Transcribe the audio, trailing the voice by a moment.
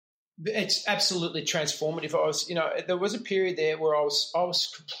It's absolutely transformative. There was a period there where I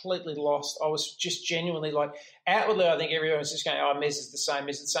was completely lost. I was just genuinely like, outwardly, I think everyone was just going, "Oh, Mez is the same,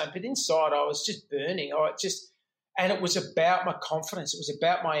 Mez is the same," but inside, I was just burning. And it was about my confidence. It was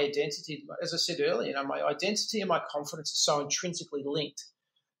about my identity. As I said earlier, my identity and my confidence are so intrinsically linked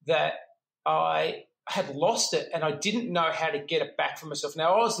that I had lost it, and I didn't know how to get it back from myself.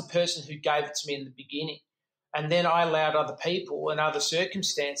 Now, I was the person who gave it to me in the beginning. And then I allowed other people and other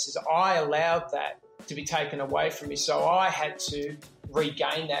circumstances, I allowed that to be taken away from me. So I had to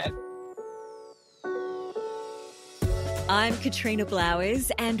regain that. I'm Katrina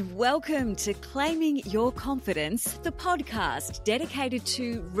Blowers, and welcome to Claiming Your Confidence, the podcast dedicated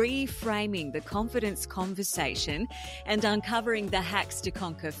to reframing the confidence conversation and uncovering the hacks to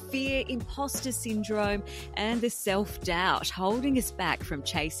conquer fear, imposter syndrome, and the self-doubt holding us back from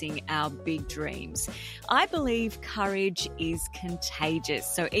chasing our big dreams. I believe courage is contagious,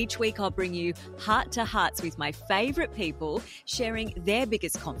 so each week I'll bring you heart-to-hearts with my favourite people, sharing their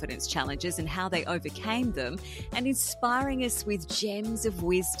biggest confidence challenges and how they overcame them, and inspiring us with gems of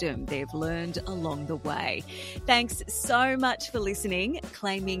wisdom they've learned along the way. Thanks so much for listening.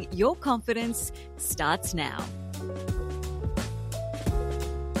 Claiming Your Confidence starts now.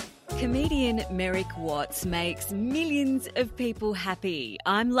 Comedian Merrick Watts makes millions of people happy.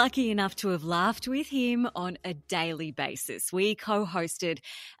 I'm lucky enough to have laughed with him on a daily basis. We co-hosted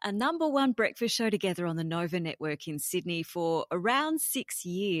a #1 breakfast show together on the Nova Network in Sydney for around 6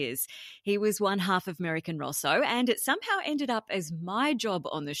 years. He was one half of Merrick and Rosso, and it somehow ended up as my job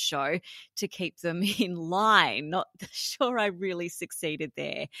on the show to keep them in line. Not sure I really succeeded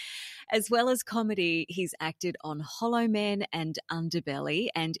there. As well as comedy, he's acted on Hollow Men and Underbelly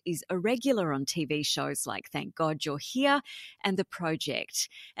and is a regular on TV shows like Thank God You're Here and The Project.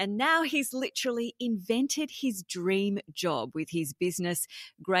 And now he's literally invented his dream job with his business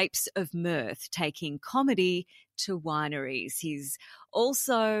Grapes of Mirth, taking comedy to wineries. He's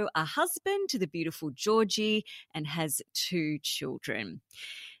also a husband to the beautiful Georgie and has 2 children.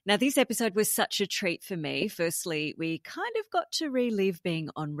 Now, this episode was such a treat for me. Firstly, we kind of got to relive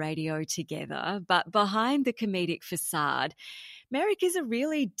being on radio together, but behind the comedic facade, Merrick is a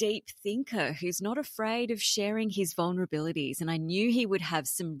really deep thinker who's not afraid of sharing his vulnerabilities, and I knew he would have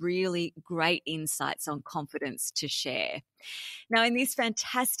some really great insights on confidence to share. Now, in this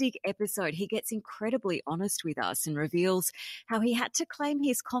fantastic episode, he gets incredibly honest with us and reveals how he had to claim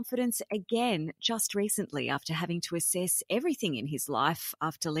his confidence again just recently after having to assess everything in his life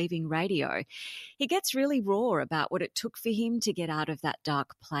after leaving radio. He gets really raw about what it took for him to get out of that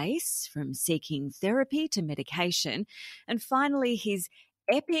dark place, from seeking therapy to medication, and finally his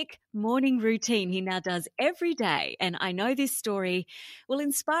epic morning routine he now does every day. And I know this story will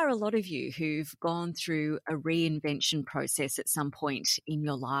inspire a lot of you who've gone through a reinvention process at some point in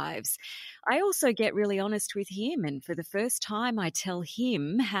your lives. I also get really honest with him, and for the first time I tell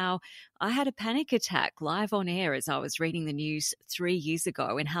him how I had a panic attack live on air as I was reading the news 3 years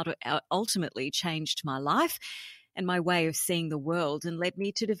ago, and how it ultimately changed my life and my way of seeing the world and led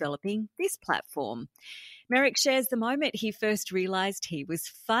me to developing this platform. Merrick shares the moment he first realised he was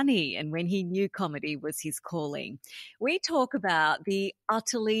funny and when he knew comedy was his calling. We talk about the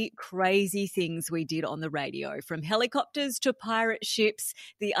utterly crazy things we did on the radio, from helicopters to pirate ships,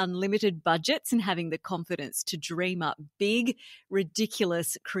 the unlimited budgets and having the confidence to dream up big,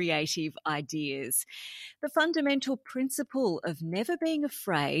 ridiculous, creative ideas. The fundamental principle of never being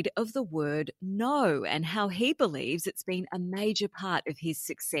afraid of the word no, and how he believes it's been a major part of his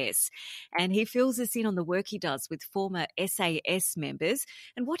success. And he fills us in on the work he does with former SAS members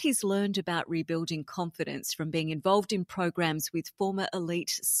and what he's learned about rebuilding confidence from being involved in programs with former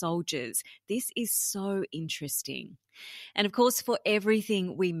elite soldiers. This is so interesting. And of course, for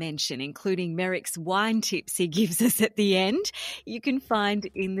everything we mention, including Merrick's wine tips he gives us at the end, you can find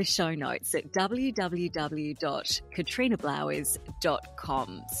in the show notes at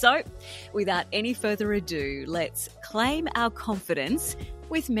www.katrinablowers.com. So, without any further ado, let's claim our confidence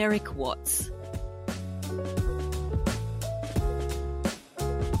with Merrick Watts.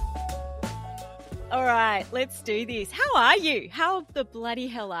 All right, let's do this. How are you? How the bloody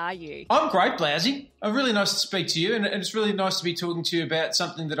hell are you? I'm great, Blousy. Really nice to speak to you, and it's really nice to be talking to you about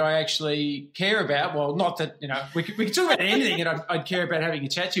something that I actually care about. Well, not that, we could talk about anything and I'd care about having a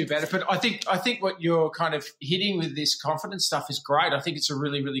chat to you about it, but I think what you're kind of hitting with this confidence stuff is great. I think it's a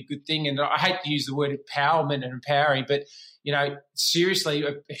really, really good thing, and I hate to use the word empowerment and empowering, but seriously,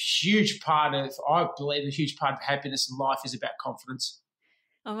 I believe a huge part of happiness in life is about confidence.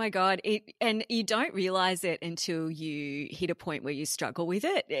 Oh my God. And you don't realize it until you hit a point where you struggle with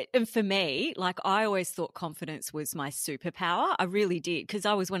it. And for me, like I always thought confidence was my superpower. I really did, because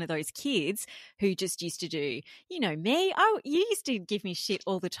I was one of those kids who just used to do, me. You used to give me shit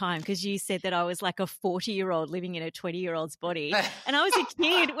all the time because you said that I was like a 40-year-old living in a 20-year-old's body. And I was a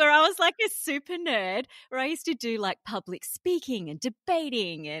kid where I was like a super nerd where I used to do like public speaking and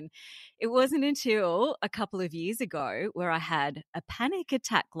debating. And it wasn't until a couple of years ago where I had a panic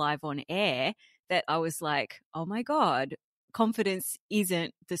attack live on air that I was like, oh my God, confidence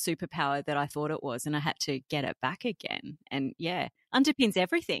isn't the superpower that I thought it was. And I had to get it back again. And yeah, underpins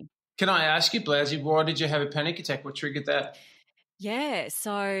everything. Can I ask you, Blasi, why did you have a panic attack? What triggered that? Yeah,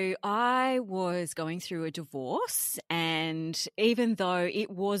 so I was going through a divorce, and even though it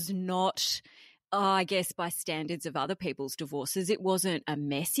was not, I guess, by standards of other people's divorces, it wasn't a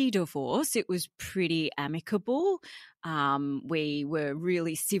messy divorce. It was pretty amicable. We were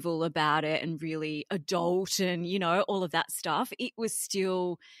really civil about it and really adult and, all of that stuff. It was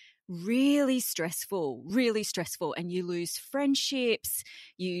still really stressful. And you lose friendships.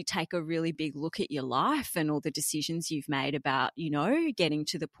 You take a really big look at your life and all the decisions you've made about, getting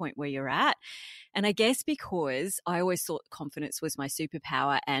to the point where you're at. And I guess because I always thought confidence was my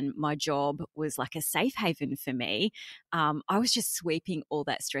superpower and my job was like a safe haven for me, I was just sweeping all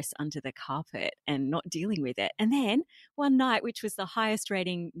that stress under the carpet and not dealing with it. And then one night, which was the highest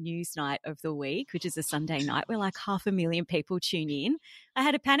rating news night of the week, which is a Sunday night where like 500,000 people tune in, I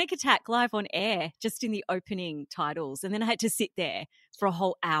had a panic attack live on air just in the opening titles. And then I had to sit there for a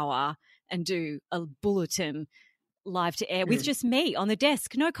whole hour and do a bulletin live to air with just me on the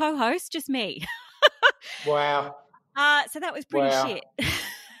desk. No co-host, just me. Wow. So that was pretty shit.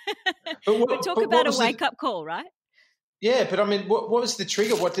 But talk about a wake-up call, right? Yeah, but I mean, what was the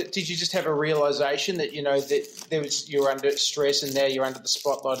trigger? Did you just have a realization that, that you were under stress and now you're under the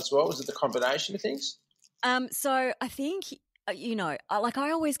spotlight as well? Was it the combination of things? So I think,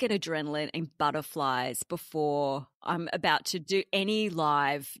 I always get adrenaline and butterflies before I'm about to do any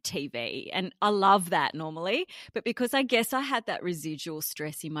live TV. And I love that normally. But because I guess I had that residual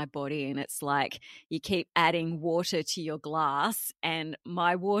stress in my body, and it's like you keep adding water to your glass, and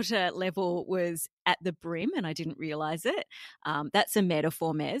my water level was at the brim and I didn't realize it. That's a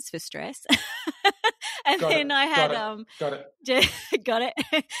metaphor, Mez, for stress. And then I had got it. got it.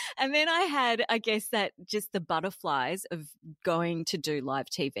 And then I had, I guess, that just the butterflies of going to do live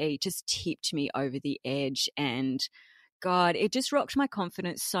TV just tipped me over the edge, and God, it just rocked my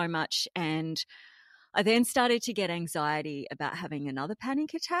confidence so much. And I then started to get anxiety about having another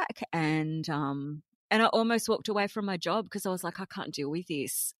panic attack, and I almost walked away from my job because I was like, I can't deal with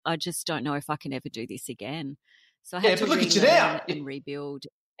this. I just don't know if I can ever do this again. So I had to look at you now and rebuild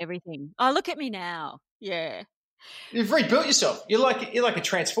everything. Oh, look at me now. Yeah. You've rebuilt yourself. You're like a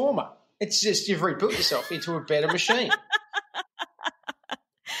transformer. It's just you've rebuilt yourself into a better machine.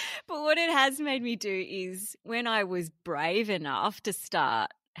 But what it has made me do is when I was brave enough to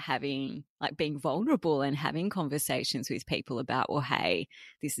start being vulnerable and having conversations with people about, well, hey,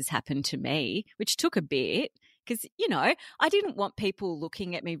 this has happened to me, which took a bit because, I didn't want people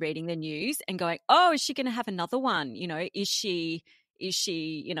looking at me reading the news and going, oh, is she going to have another one? Is she,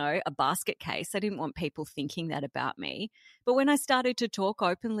 a basket case? I didn't want people thinking that about me. But when I started to talk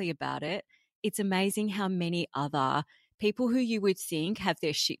openly about it, it's amazing how many other people who you would think have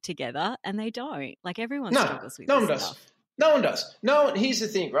their shit together and they don't. Like everyone struggles with this stuff. No one does. No one. Here's the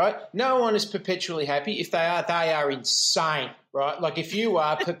thing, right? No one is perpetually happy. If they are insane, right? Like if you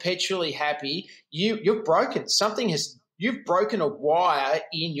are perpetually happy, you're broken. You've broken a wire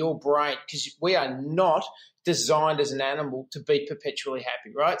in your brain because we are not designed as an animal to be perpetually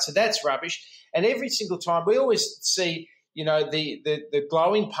happy, right? So that's rubbish. And every single time we always see, the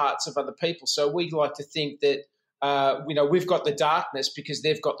glowing parts of other people. So we like to think that, we've got the darkness because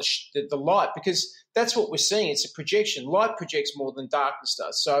they've got the light, because that's what we're seeing. It's a projection. Light projects more than darkness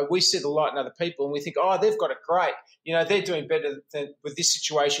does. So we see the light in other people and we think, oh, they've got it great. They're doing better than with this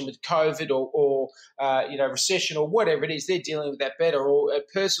situation with COVID or recession or whatever it is. They're dealing with that better, or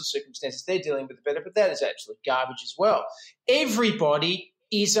personal circumstances. They're dealing with it better. But that is absolute garbage as well. Everybody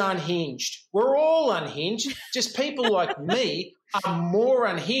is unhinged. We're all unhinged. Just people like me are more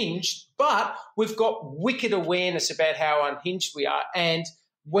unhinged, but we've got wicked awareness about how unhinged we are. And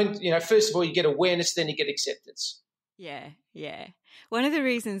when, first of all, you get awareness, then you get acceptance. Yeah. One of the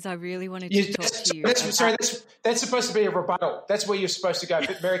reasons I really wanted to talk to you. That's supposed to be a rebuttal. That's where you're supposed to go.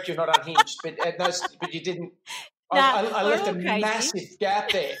 But Merrick, you're not unhinged. But you didn't. I left a massive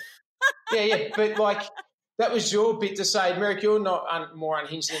gap there. Yeah. But that was your bit to say, Merrick, you're not more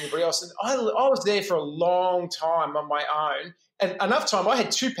unhinged than anybody else. And I was there for a long time on my own, and enough time. I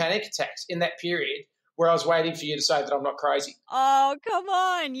had 2 panic attacks in that period where I was waiting for you to say that I'm not crazy. Oh, come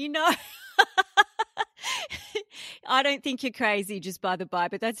on. I don't think you're crazy, just by the by,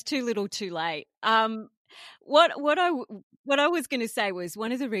 but that's too little too late. What I was going to say was,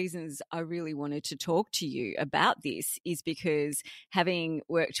 one of the reasons I really wanted to talk to you about this is because, having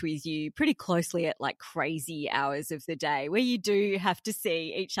worked with you pretty closely at like crazy hours of the day where you do have to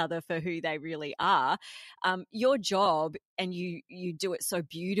see each other for who they really are, your job, and you do it so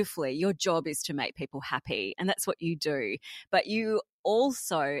beautifully, your job is to make people happy, and that's what you do. But you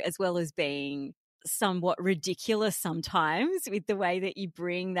also, as well as being somewhat ridiculous sometimes with the way that you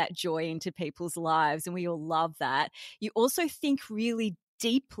bring that joy into people's lives, and we all love that, you also think really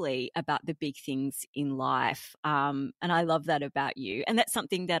deeply about the big things in life. And I love that about you. And that's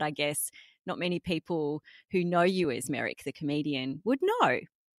something that I guess not many people who know you as Merrick the comedian would know.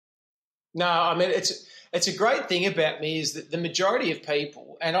 No, I mean, it's a great thing about me is that the majority of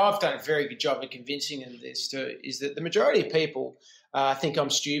people, and I've done a very good job of convincing them of this too, is that the majority of people think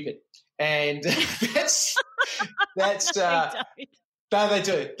I'm stupid. And that's no, they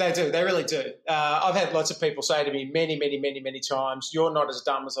do. They really do. I've had lots of people say to me many times, "You're not as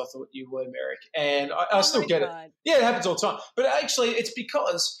dumb as I thought you were, Merrick," and I still get it. Yeah, it happens all the time. But actually, it's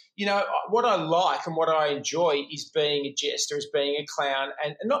because what I like and what I enjoy is being a jester, is being a clown,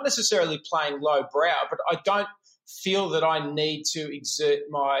 and not necessarily playing lowbrow. But I don't feel that I need to exert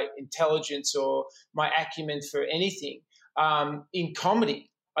my intelligence or my acumen for anything in comedy.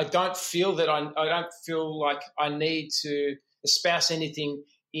 I don't feel like I need to espouse anything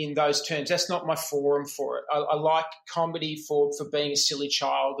in those terms. That's not my forum for it. I like comedy for being a silly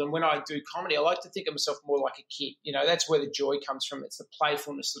child. And when I do comedy, I like to think of myself more like a kid. That's where the joy comes from. It's the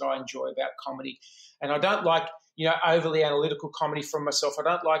playfulness that I enjoy about comedy. And I don't like, overly analytical comedy from myself. I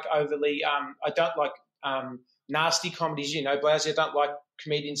don't like overly, nasty comedies, Blasey. I don't like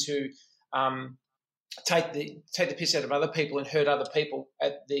comedians who, take the piss out of other people and hurt other people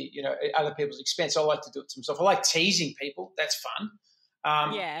at other people's expense. I like to do it to myself. I like teasing people. That's fun.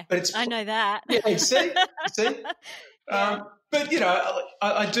 But I know that. Yeah, you see. Yeah. But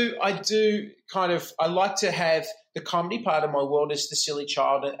I do kind of. I like to have the comedy part of my world as the silly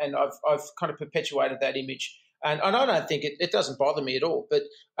child, and I've kind of perpetuated that image. And I don't think it doesn't bother me at all. But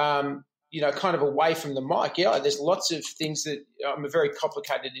kind of away from the mic, there's lots of things that I'm a very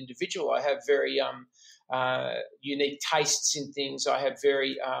complicated individual. I have very unique tastes in things. I have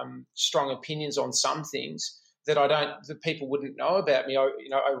very strong opinions on some things that that people wouldn't know about me. I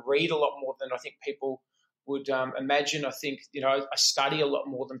read a lot more than I think people would imagine. I think, I study a lot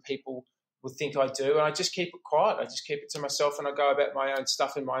more than people would think I do, and I just keep it quiet. I just keep it to myself, and I go about my own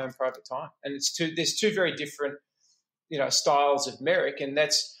stuff in my own private time. And there's two very different, styles of Merrick, and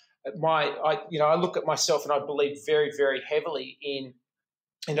that's I look at myself and I believe very, very heavily in,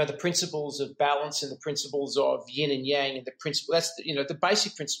 the principles of balance and the principles of yin and yang, and that's the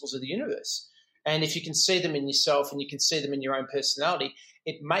basic principles of the universe. And if you can see them in yourself and you can see them in your own personality,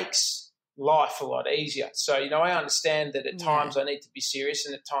 it makes life a lot easier. So, I understand that at times I need to be serious,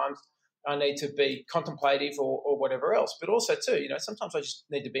 and at times I need to be contemplative or whatever else. But also too, sometimes I just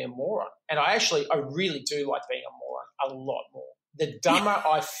need to be a moron. And I really do like being a moron a lot more. The dumber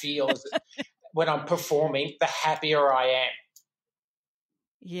I feel when I'm performing, the happier I am.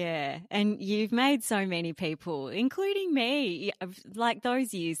 Yeah, and you've made so many people, including me, like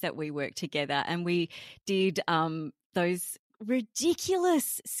those years that we worked together, and we did those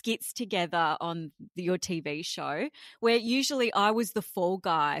ridiculous skits together on your TV show, where usually I was the fall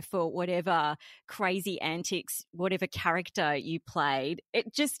guy for whatever crazy antics, whatever character you played.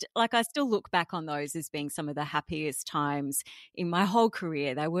 It just, like, I still look back on those as being some of the happiest times in my whole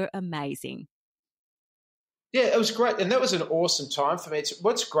career. They were amazing. Yeah, it was great. And that was an awesome time for me.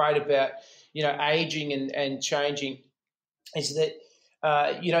 What's great about, aging and changing is that,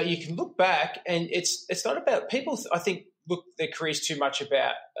 you can look back, and it's not about people, I think, look their careers too much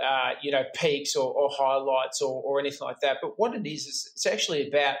about, peaks or highlights or anything like that. But what it is it's actually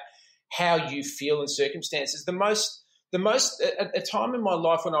about how you feel in circumstances. The most a time in my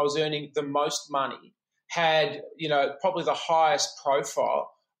life when I was earning the most money had, probably the highest profile.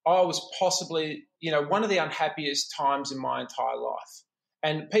 I was possibly, one of the unhappiest times in my entire life.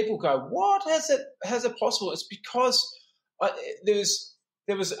 And people go, what? How's it possible? It's because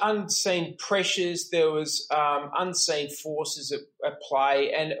there was unseen pressures, there was unseen forces at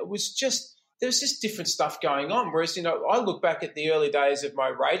play, and there was just different stuff going on. Whereas, I look back at the early days of my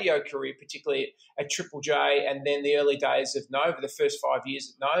radio career, particularly at Triple J, and then the early days of Nova, the first 5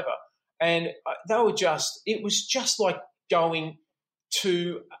 years at Nova, And it was just like going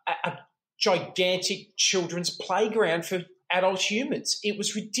to a gigantic children's playground for adult humans. It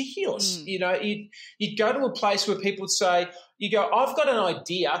was ridiculous. You know, you'd go to a place where people would say, I've got an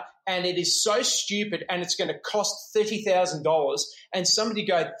idea and it is so stupid and it's going to cost $30,000. And somebody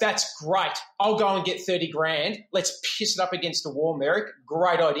go, that's great. I'll go and get 30 grand. Let's piss it up against the wall, Merrick.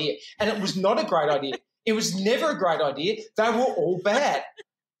 Great idea. And it was not a great idea. It was never a great idea. They were all bad.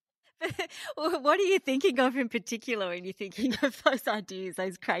 What are you thinking of in particular when you're thinking of those ideas,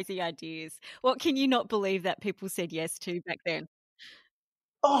 those crazy ideas? What can you not believe that people said yes to back then?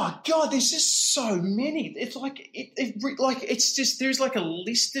 Oh God, there's just so many. It's like it's just there's like a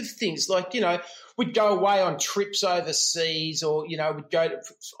list of things. Like, you know, we'd go away on trips overseas, or, you know, we'd go to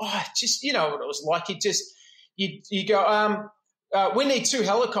just, you know what it was like. You go, we need 2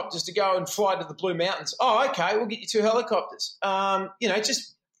 helicopters to go and fly to the Blue Mountains. Oh, okay, we'll get you 2 helicopters. You know,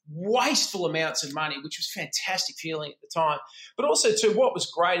 just wasteful amounts of money, which was a fantastic feeling at the time. But also too, what was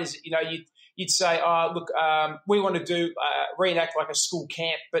great is, you know, you'd say, oh, look, we want to do reenact like a school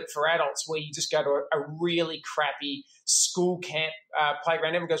camp, but for adults, where you just go to a really crappy school camp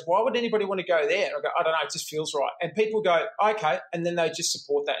playground. Everyone goes, why would anybody want to go there? And I go, I don't know, it just feels right. And people go, okay, and then they just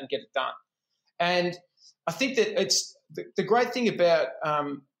support that and get it done. And I think that it's the great thing about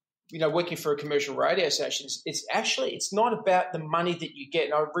you know, working for a commercial radio station, it's not about the money that you get.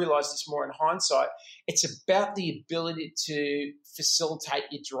 And I realise this more in hindsight. It's about the ability to facilitate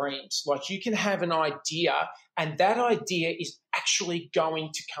your dreams. Like, you can have an idea and that idea is actually going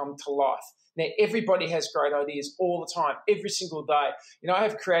to come to life. Now, everybody has great ideas all the time, every single day. You know, I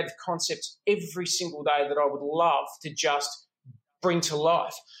have creative concepts every single day that I would love to just bring to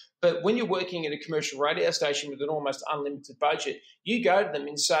life. But when you're working at a commercial radio station with an almost unlimited budget, you go to them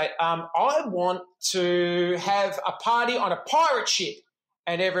and say, I want to have a party on a pirate ship.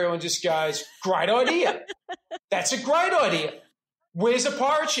 And everyone just goes, great idea. That's a great idea. Where's a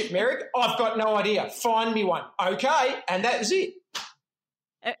pirate ship, Merrick? I've got no idea. Find me one. Okay. And that was it.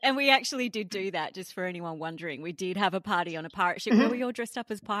 And we actually did do that, just for anyone wondering. We did have a party on a pirate ship where we all dressed up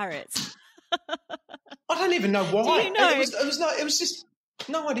as pirates. I don't even know why. Do you know? It was just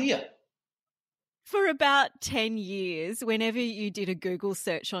no idea. For about 10 years, whenever you did a Google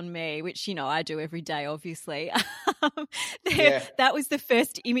search on me, which, you know, I do every day, obviously, that was the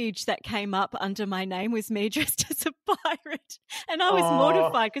first image that came up under my name, was me dressed as a pirate. And I was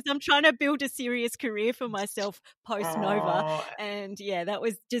mortified because I'm trying to build a serious career for myself post-Nova. And, yeah, that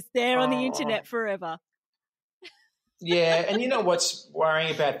was just there on the internet forever. Yeah, and you know what's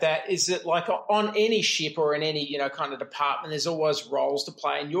worrying about that is that, like, on any ship or in any, you know, kind of department, there's always roles to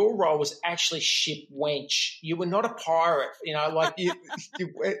play, and your role was actually ship wench. You were not a pirate, you know, like you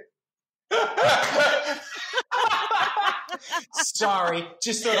Sorry,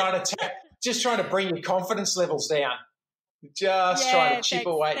 just thought I'd attack. Just trying to bring your confidence levels down. Trying to chip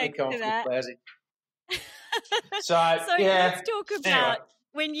away at your confidence, Classy. So yeah, let's talk about.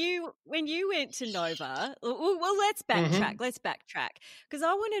 When you went to Nova, well, let's backtrack. Let's backtrack, because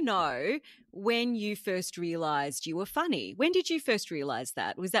I want to know when you first realised you were funny. When did you first realise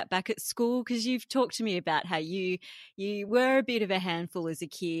that? Was that back at school? Because you've talked to me about how you were a bit of a handful as a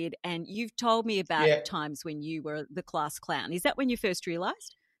kid, and you've told me about times when you were the class clown. Is that when you first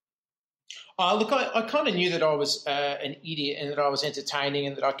realised? Look, I kind of knew that I was an idiot and that I was entertaining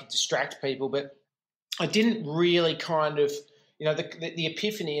and that I could distract people, but I didn't really kind of. You know, the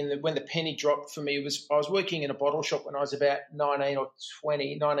epiphany and when the penny dropped for me was I was working in a bottle shop when I was about 19 or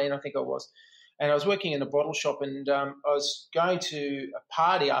 20, 19 I think I was. And I was working in a bottle shop, and I was going to a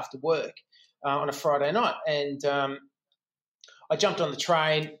party after work on a Friday night. And I jumped on the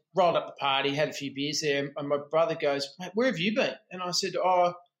train, rolled up the party, had a few beers there. And my brother goes, mate, where have you been? And I said,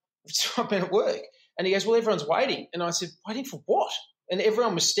 I've been at work. And he goes, well, everyone's waiting. And I said, waiting for what? And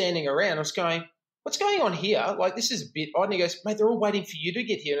everyone was standing around. I was going, what's going on here? Like, this is a bit odd. And he goes, mate, they're all waiting for you to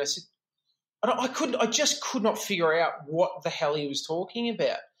get here. And I said, I just could not figure out what the hell he was talking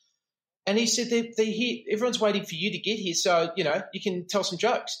about. And he said, they're here. Everyone's waiting for you to get here. So, you know, you can tell some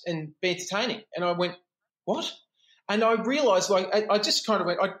jokes and be entertaining. And I went, what? And I realized, like, I just kind of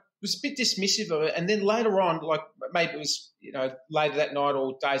went, I was a bit dismissive of it. And then later on, like, maybe it was, you know, later that night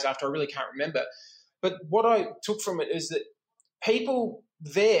or days after, I really can't remember. But what I took from it is that people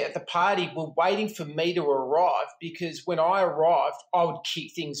there at the party were waiting for me to arrive, because when I arrived, I would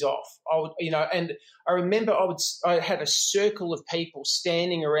kick things off. I would, you know, and I remember I had a circle of people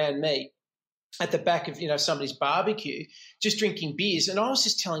standing around me at the back of, you know, somebody's barbecue, just drinking beers, and I was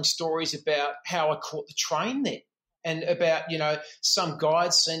just telling stories about how I caught the train there, and about, you know, some guy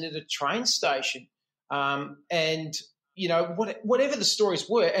I'd seen at a train station, and whatever the stories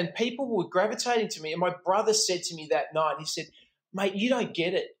were, and people were gravitating to me. And my brother said to me that night, he said, mate, you don't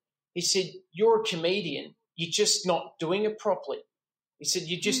get it. He said, you're a comedian. You're just not doing it properly. He said,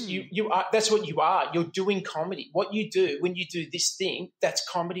 you are, that's what you are. You're doing comedy. What you do when you do this thing, that's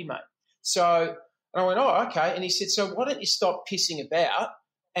comedy, mate. So I went, oh, okay. And he said, so why don't you stop pissing about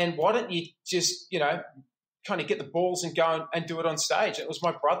and why don't you just, kind of get the balls and go and do it on stage? And it was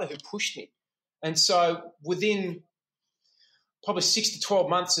my brother who pushed me. And so within probably 6 to 12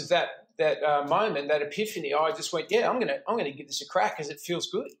 months of that moment, that epiphany, I just went, yeah, I'm gonna give this a crack because it feels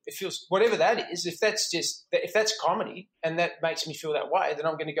good. It feels whatever that is. If that's comedy and that makes me feel that way, then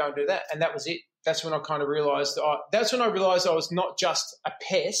I'm going to go and do that. And that was it. That's when I kind of realised. That's when I realised I was not just a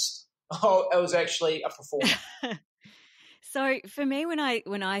pest. I was actually a performer. So for me, when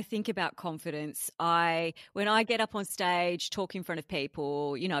I think about confidence, when I get up on stage, talk in front of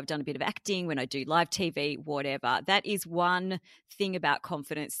people, I've done a bit of acting, when I do live TV, whatever, that is one thing about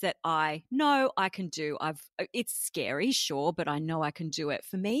confidence that I know I can do. It's scary, sure, but I know I can do it.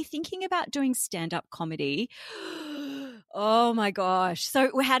 For me, thinking about doing stand-up comedy, oh my gosh.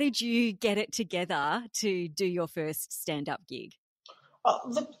 So how did you get it together to do your first stand-up gig?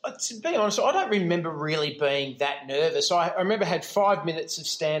 Look, to be honest, I don't remember really being that nervous. I remember I had 5 minutes of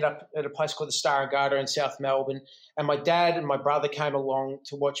stand-up at a place called the Star and Garter in South Melbourne, and my dad and my brother came along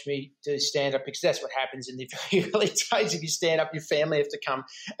to watch me do stand-up because that's what happens in the very early days. If you stand up, your family have to come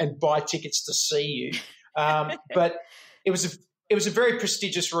and buy tickets to see you. But it was a very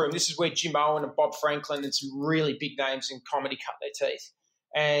prestigious room. This is where Jim Owen and Bob Franklin and some really big names in comedy cut their teeth.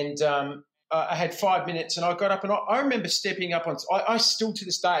 And I had 5 minutes and I got up and I remember stepping up on – I still to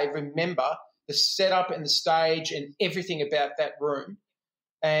this day remember the setup and the stage and everything about that room.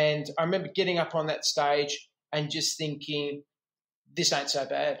 And I remember getting up on that stage and just thinking, this ain't so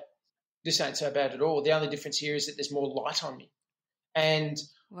bad. This ain't so bad at all. The only difference here is that there's more light on me. And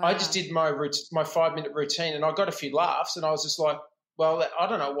wow. I just did my 5-minute routine and I got a few laughs and I was just like, well, I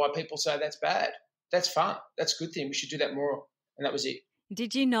don't know why people say that's bad. That's fun. That's a good thing. We should do that more. And that was it.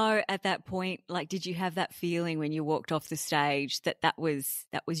 Did you know at that point, did you have that feeling when you walked off the stage that was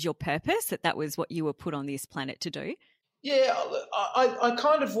your purpose, that was what you were put on this planet to do? Yeah, I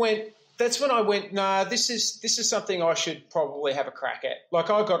kind of went, that's when I went, nah, this is something I should probably have a crack at. I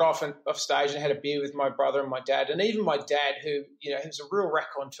got off stage and had a beer with my brother and my dad, and even my dad who, who's a real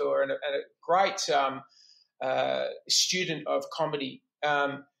raconteur and a great student of comedy,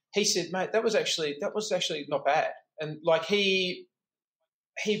 he said, mate, that was actually not bad. And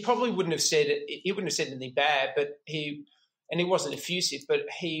he probably wouldn't have said it. He wouldn't have said anything bad, but he wasn't effusive, but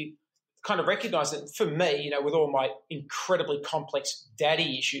he kind of recognised that for me, with all my incredibly complex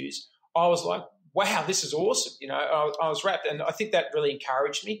daddy issues, I was like, wow, this is awesome. I was wrapped, and I think that really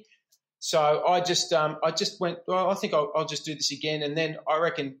encouraged me. So I just went, well, I think I'll just do this again. And then I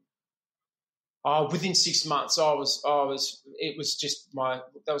reckon within 6 months, that was my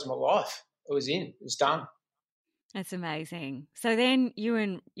life. It was done. That's amazing. So then you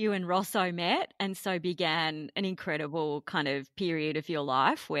and Rosso met, and so began an incredible kind of period of your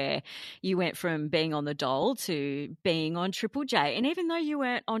life where you went from being on the Dole to being on Triple J. And even though you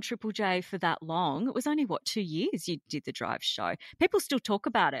weren't on Triple J for that long, it was only 2 years you did the Drive show. People still talk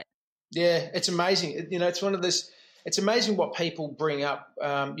about it. Yeah, it's amazing. It's one of this. It's amazing what people bring up.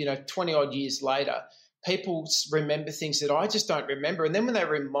 20 odd years later, people remember things that I just don't remember, and then when they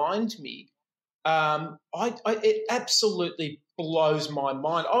remind me. It absolutely blows my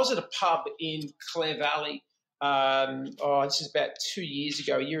mind. I was at a pub in Clare Valley. This is about 2 years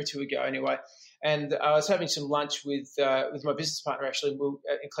ago, a year or two ago, anyway. And I was having some lunch with my business partner. Actually, we were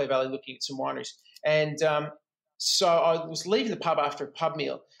in Clare Valley looking at some wineries. And so I was leaving the pub after a pub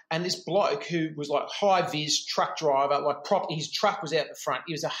meal, and this bloke who was like high vis truck driver, his truck was out the front.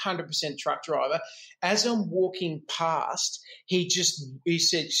 He was 100% truck driver. As I'm walking past, he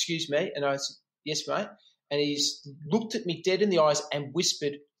said, "Excuse me," and I said, "Yes, mate." And he's looked at me dead in the eyes and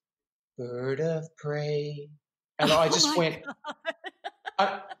whispered, "Bird of prey." And I just went,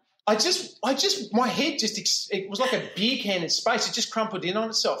 my head it was like a beer can in space. It just crumpled in on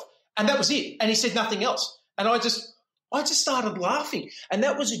itself. And that was it. And he said nothing else. And I just started laughing. And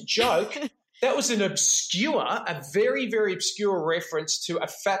that was a joke. That was a very, very obscure reference to a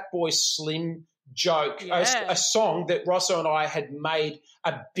Fatboy Slim joke, yeah. a song that Rosso and I had made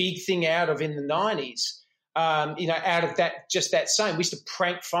a big thing out of in the 90s. Out of that same. We used to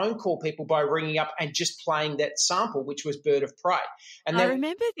prank phone call people by ringing up and just playing that sample, which was Bird of Prey. And I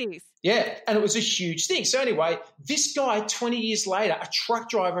remember this. Yeah, and it was a huge thing. So anyway, this guy 20 years later, a truck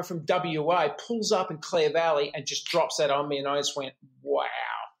driver from WA, pulls up in Clare Valley and just drops that on me, and I just went, wow.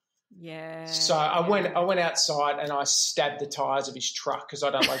 So I went outside and I stabbed the tyres of his truck because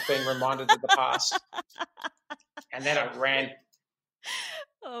I don't like being reminded of the past. And then I ran.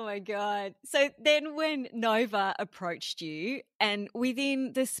 Oh, my God. So then when Nova approached you, and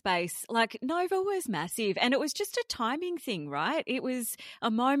within the space, like, Nova was massive and it was just a timing thing, right? It was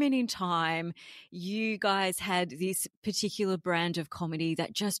a moment in time. You guys had this particular brand of comedy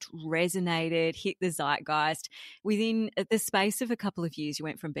that just resonated, hit the zeitgeist. Within the space of a couple of years, you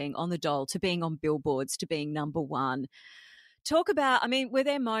went from being on the Dole to being on billboards to being number one. Talk about, I mean, were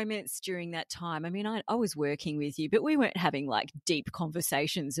there moments during that time? I mean, I was working with you, but we weren't having like deep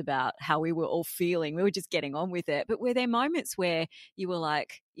conversations about how we were all feeling. We were just getting on with it. But were there moments where you were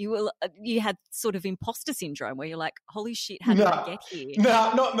like, you had sort of imposter syndrome where you're like, holy shit, how did I get here?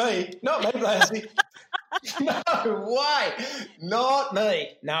 No, not me, Blasey. No way. Not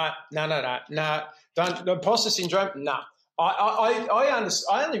me. No. Don't, imposter syndrome, no.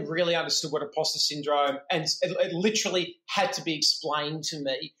 I only really understood what imposter syndrome, and it literally had to be explained to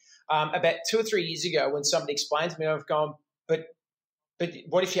me about 2 or 3 years ago when somebody explained to me. I've gone, but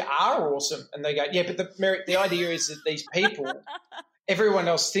what if you are awesome? And they go, yeah, but the idea is that these people, everyone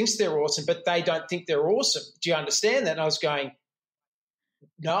else thinks they're awesome, but they don't think they're awesome. Do you understand that? And I was going,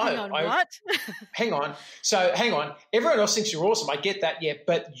 no. What? Hang on. So hang on. Everyone else thinks you're awesome. I get that, yeah,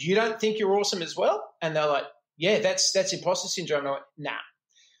 but you don't think you're awesome as well? And they're like, yeah, that's imposter syndrome. And I went,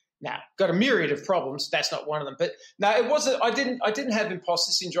 nah, got a myriad of problems. That's not one of them. But no, it wasn't. I didn't have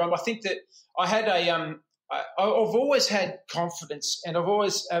imposter syndrome. I think that I had I've always had confidence, and I've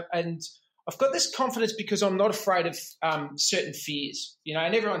got this confidence because I'm not afraid of certain fears,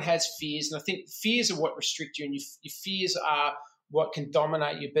 and everyone has fears. And I think fears are what restrict you, and your fears are what can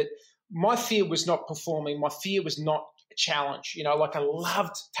dominate you. But my fear was not performing. My fear was not a challenge. Like, I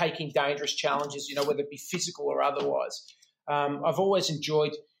loved taking dangerous challenges, whether it be physical or otherwise. I've always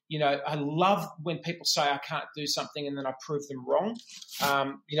enjoyed, I love when people say I can't do something and then I prove them wrong,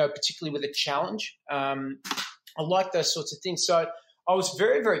 particularly with a challenge. I like those sorts of things. So I was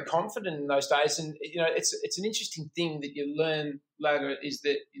very, very confident in those days. And, it's an interesting thing that you learn later is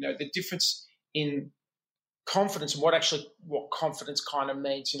that, the difference in confidence and what confidence kind of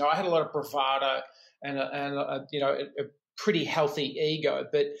means. I had a lot of bravado and a pretty healthy ego,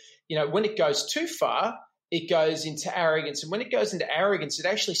 but when it goes too far, it goes into arrogance, and when it goes into arrogance, it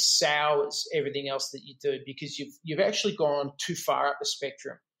actually sours everything else that you do because you've actually gone too far up the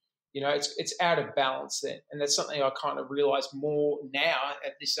spectrum. It's out of balance then, and that's something I kind of realise more now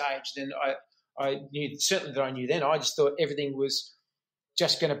at this age than I knew. Certainly that I knew then. I just thought everything was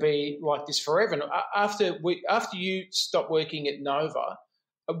just going to be like this forever. And after you stopped working at Nova,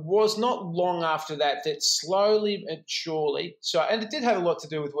 it was not long after that slowly and surely. And it did have a lot to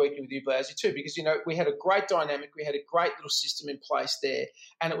do with working with you, Blasey, too, because we had a great dynamic, we had a great little system in place there,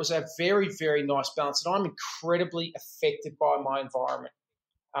 and it was a very, very nice balance. And I'm incredibly affected by my environment,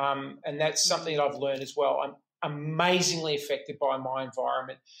 and that's something that I've learned as well. I'm amazingly affected by my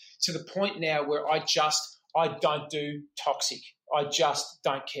environment to the point now where I don't do toxic. I just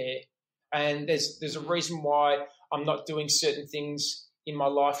don't care. And there's a reason why I'm not doing certain things in my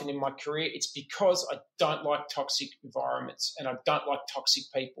life and in my career. It's because I don't like toxic environments and I don't like toxic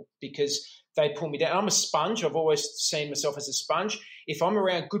people because they pull me down. I'm a sponge. I've always seen myself as a sponge. If I'm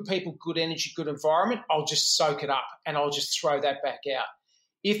around good people, good energy, good environment, I'll just soak it up and I'll just throw that back out.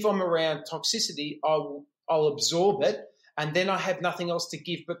 If I'm around toxicity, I'll absorb it and then I have nothing else to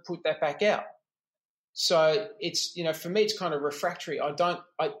give but put that back out. So it's, for me, it's kind of refractory.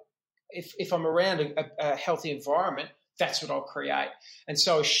 If I'm around a healthy environment, that's what I'll create. And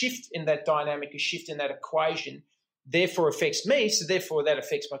so a shift in that dynamic, a shift in that equation, therefore affects me. So therefore that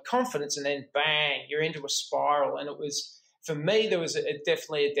affects my confidence. And then bang, you're into a spiral. And it was, for me, there was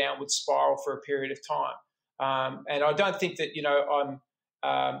definitely a downward spiral for a period of time. And I don't think that,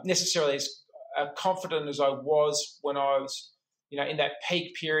 I'm necessarily as confident as I was when I was, in that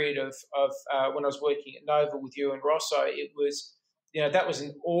peak period of when I was working at Nova with you and Rosso. It was, that was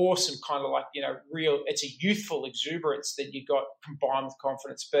an awesome kind of like, it's a youthful exuberance that you got combined with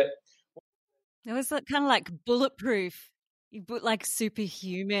confidence. But it was kind of like bulletproof, like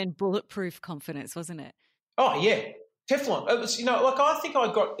superhuman bulletproof confidence, wasn't it? Oh, yeah. Teflon. It was, I think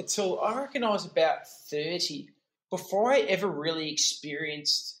I got until I reckon I was about 30 before I ever really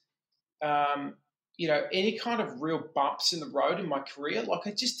experienced, any kind of real bumps in the road in my career. Like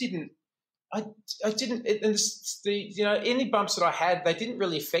I just didn't. I didn't, any bumps that I had, they didn't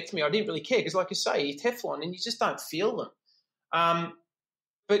really affect me. I didn't really care because, like you say, you're Teflon and you just don't feel them.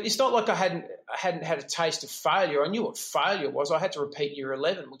 But it's not like I hadn't had a taste of failure. I knew what failure was. I had to repeat year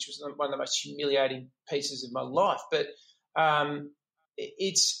 11, which was one of the most humiliating pieces of my life. But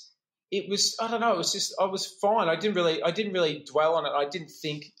it's it was, I don't know, it was just, I was fine. I didn't really dwell on it. I didn't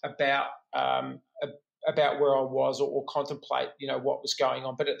think about where I was or contemplate, what was going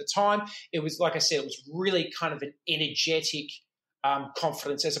on. But at the time, it was, like I said, it was really kind of an energetic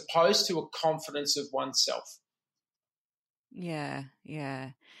confidence as opposed to a confidence of oneself. Yeah, yeah.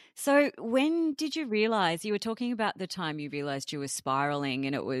 So when did you realize, you were talking about the time you realized you were spiraling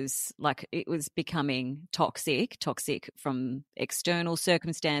and it was becoming toxic from external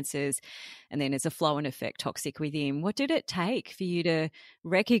circumstances, and then as a flow and effect, toxic within. What did it take for you to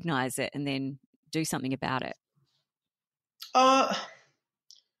recognize it and then do something about it?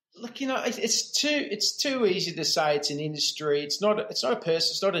 Look, it's too easy to say it's an industry. It's not a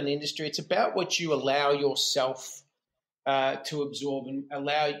person. It's not an industry. It's about what you allow yourself to absorb and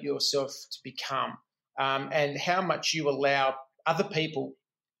allow yourself to become, and how much you allow other people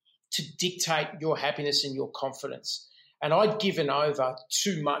to dictate your happiness and your confidence. And I'd given over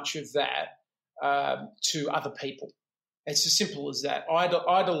too much of that to other people. It's as simple as that.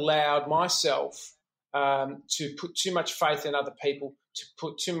 I'd allowed myself to put too much faith in other people, to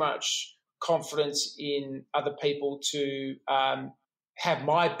put too much confidence in other people, to have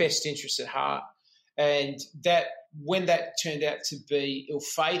my best interests at heart. And that, when that turned out to be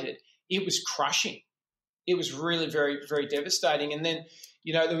ill-fated, it was crushing. It was really very, very devastating. And then,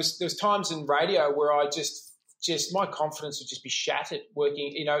 there was times in radio where I just my confidence would just be shattered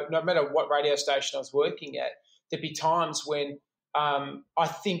working, no matter what radio station I was working at. There'd be times when I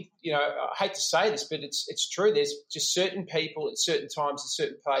think, I hate to say this, but it's true. There's just certain people at certain times in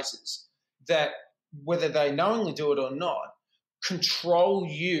certain places that, whether they knowingly do it or not, control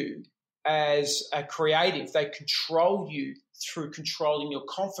you as a creative. They control you through controlling your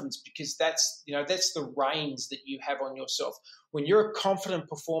confidence, because that's the reins that you have on yourself. When you're a confident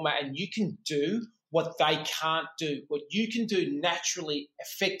performer and you can do what they can't do, what you can do naturally,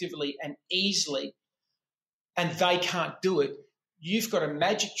 effectively and easily, and they can't do it, you've got a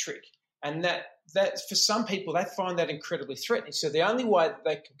magic trick. And that for some people, they find that incredibly threatening. So the only way that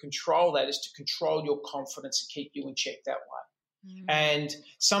they can control that is to control your confidence and keep you in check that way. And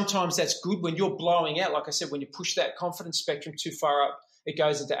sometimes that's good when you're blowing out. Like I said, when you push that confidence spectrum too far up, it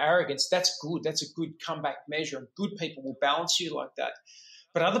goes into arrogance. That's good. That's a good comeback measure. And good people will balance you like that.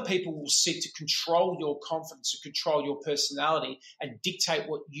 But other people will seek to control your confidence and control your personality and dictate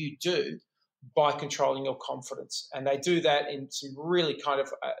what you do by controlling your confidence. And they do that in some really kind of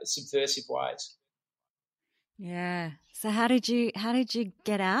subversive ways. Yeah. So how did you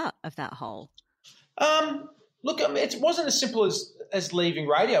get out of that hole? Look, I mean, it wasn't as simple as leaving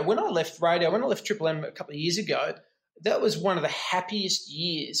radio. When I left Triple M a couple of years ago, that was one of the happiest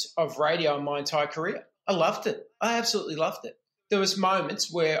years of radio in my entire career. I loved it. I absolutely loved it. There was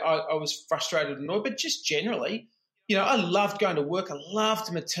moments where I was frustrated and annoyed, but just generally, I loved going to work. I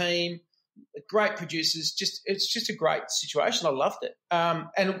loved my team, great producers. It's just a great situation. I loved it.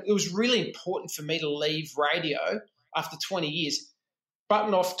 And it was really important for me to leave radio after 20 years,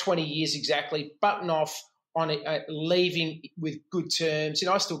 button off 20 years exactly, button off on leaving with good terms.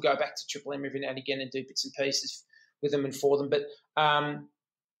 I still go back to Triple M every now and again and do bits and pieces with them and for them. But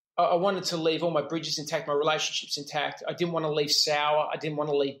I wanted to leave all my bridges intact, my relationships intact. I didn't want to leave sour. I didn't want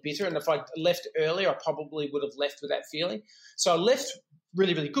to leave bitter. And if I left earlier, I probably would have left with that feeling. So I left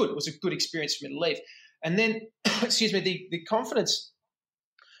really, really good. It was a good experience for me to leave. And then, the confidence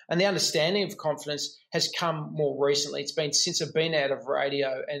and the understanding of confidence has come more recently. It's been since I've been out of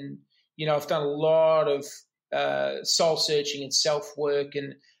radio, and I've done a lot of soul searching and self work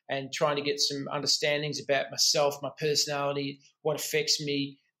and trying to get some understandings about myself, my personality, what affects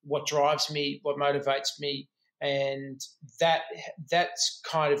me, what drives me, what motivates me, and that's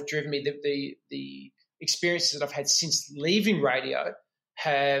kind of driven me. The experiences that I've had since leaving radio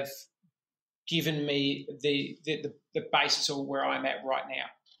have given me the basis of where I'm at right now.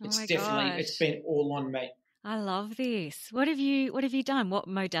 It's been all on me. I love this. What have you done? What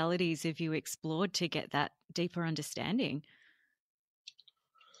modalities have you explored to get that deeper understanding?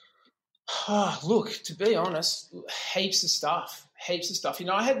 Oh, look, to be honest, heaps of stuff.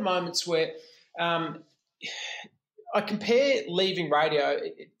 I had moments where I compare leaving radio.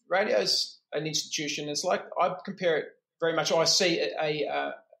 Radio's an institution. It's like I compare it very much. I see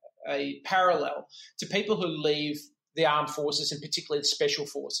a parallel to people who leave the armed forces and particularly the special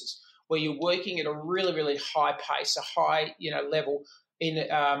forces, where you're working at a really, really high pace, a high level in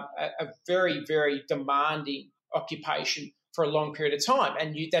a very, very demanding occupation for a long period of time.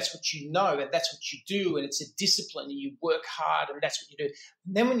 And that's what you know, and that's what you do, and it's a discipline, and you work hard, and that's what you do.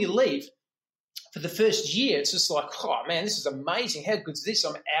 And then when you leave, for the first year, it's just like, oh man, this is amazing. How good is this?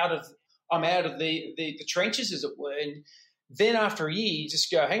 I'm out of the trenches, as it were. And Then after a year, you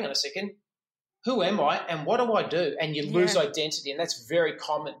just go, hang on a second, who am I and what do I do? And you lose identity, and that's very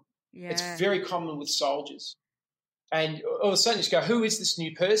common. Yeah. It's very common with soldiers. And all of a sudden you just go, who is this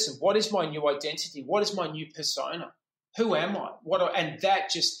new person? What is my new identity? What is my new persona? Who am I? And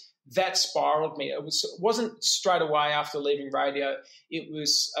that spiraled me. It wasn't straight away after leaving radio. It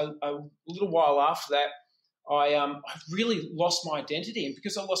was a little while after that. I really lost my identity. And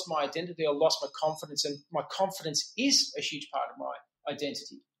because I lost my identity, I lost my confidence. And my confidence is a huge part of my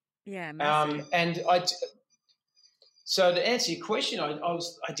identity. Yeah, massive. So to answer your question,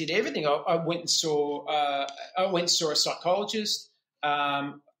 I did everything. I went and saw a psychologist.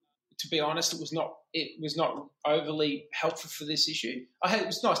 To be honest, it was not overly helpful for this issue. It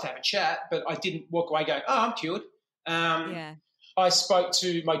was nice to have a chat, but I didn't walk away going, "Oh, I'm cured." I spoke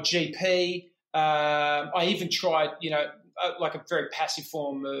to my GP. I even tried, like a very passive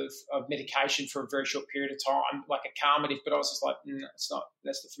form of medication for a very short period of time, like a calmative, but I was just like, that's not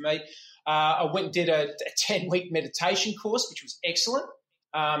for me. I went and did a 10-week meditation course, which was excellent.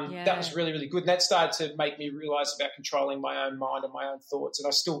 That was really, really good. And that started to make me realise about controlling my own mind and my own thoughts. And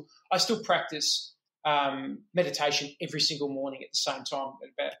I still practice meditation every single morning at the same time. At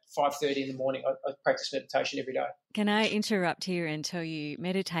about 5:30 in the morning, I practice meditation every day. Can I interrupt here and tell you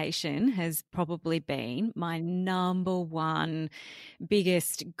meditation has probably been my number one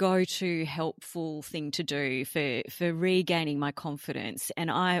biggest go-to helpful thing to do for regaining my confidence.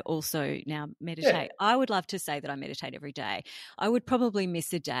 And I also now meditate. Yeah. I would love to say that I meditate every day. I would probably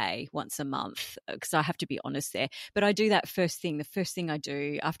miss a day once a month because I have to be honest there. But I do that first thing. The first thing I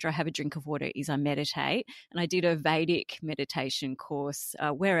do after I have a drink of water is I meditate. And I did a Vedic meditation course.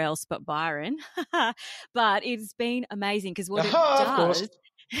 Where else but Byron? But it's been amazing because what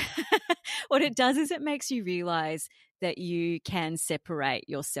it does is it makes you realize that you can separate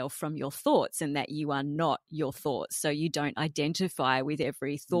yourself from your thoughts and that you are not your thoughts. So you don't identify with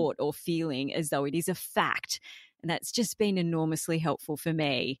every thought or feeling as though it is a fact. And that's just been enormously helpful for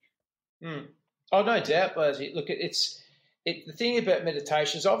me. Oh, no doubt, Leslie. Look, the thing about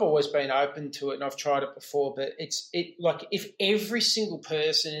meditation is I've always been open to it and I've tried it before, but like if every single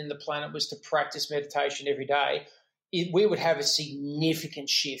person in the planet was to practice meditation every day, we would have a significant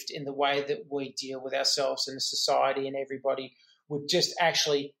shift in the way that we deal with ourselves and the society, and everybody would just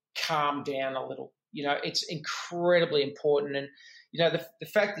actually calm down a little. It's incredibly important. And, the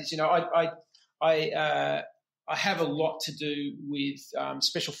fact is, I have a lot to do with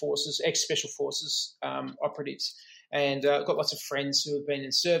special forces, ex-special forces operatives. And I've got lots of friends who have been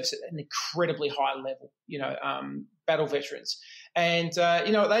in service at an incredibly high level, battle veterans. And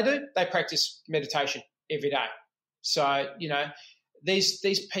you know what they do? They practice meditation every day. So,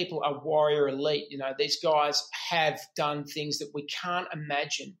 these people are warrior elite. These guys have done things that we can't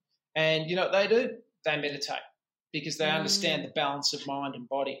imagine. And you know what they do? They meditate because they understand the balance of mind and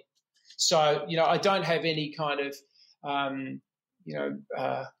body. So, I don't have any kind of,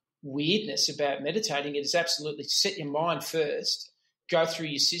 weirdness about meditating. It is absolutely set your mind first, go through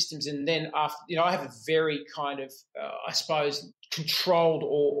your systems, and then after, I have a very kind of, I suppose, controlled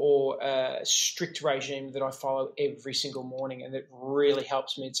or strict regime that I follow every single morning, and it really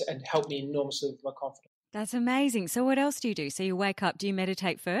helps me and helped me enormously with my confidence. That's amazing. So what else do you do? So you wake up, do you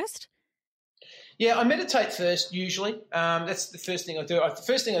meditate first? Yeah, I meditate first usually. That's the first thing I do. The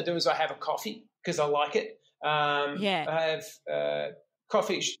first thing I do is I have a coffee because I like it. I have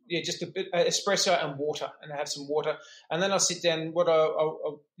coffee, just a bit espresso and water, and I have some water. And then I'll sit down.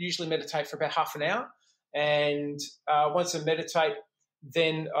 I'll usually meditate for about half an hour. And once I meditate,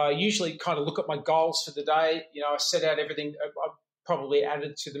 then I usually kind of look at my goals for the day. I set out everything. I probably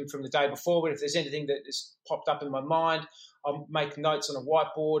added to them from the day before, but if there's anything that has popped up in my mind, I'll make notes on a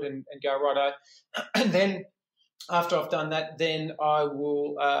whiteboard and go, righto. And then after I've done that, then I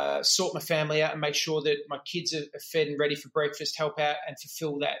will sort my family out and make sure that my kids are fed and ready for breakfast, help out and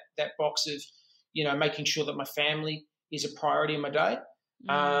fulfill that box of, making sure that my family is a priority in my day.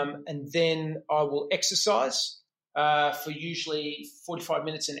 And then I will exercise for usually 45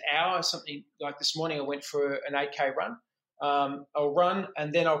 minutes, an hour, something like this morning I went for an 8K run. I'll run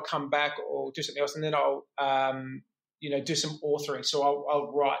and then I'll come back or do something else, and then I'll do some authoring. So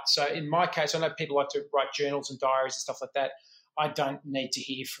I'll write. So in my case, I know people like to write journals and diaries and stuff like that. I don't need to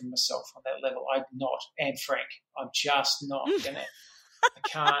hear from myself on that level. I'm not Anne Frank. I'm just not going to.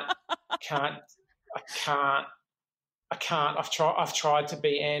 I can't. I've tried to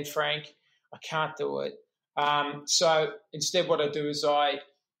be Anne Frank. I can't do it. So instead what I do is I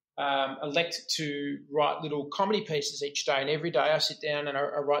elect to write little comedy pieces each day. And every day I sit down and I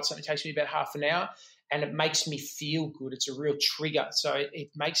write something. It takes me about half an hour. And it makes me feel good. It's a real trigger. So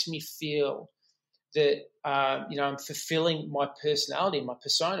it makes me feel that I'm fulfilling my personality, my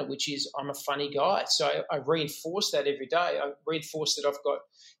persona, which is I'm a funny guy. So I reinforce that every day. I reinforce that I've got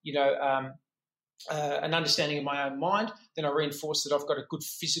an understanding of my own mind. Then I reinforce that I've got a good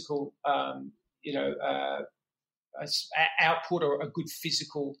physical output or a good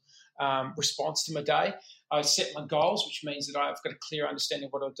physical response to my day. I set my goals, which means that I've got a clear understanding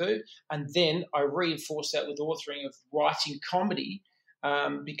of what I'll do. And then I reinforce that with authoring of writing comedy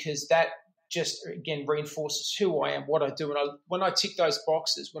because that just, again, reinforces who I am, what I do. And when I tick those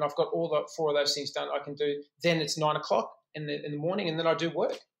boxes, when I've got all four of those things done, I can do, then it's 9 o'clock in the morning and then I do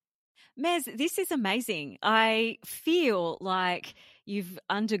work. Mez, this is amazing. I feel like you've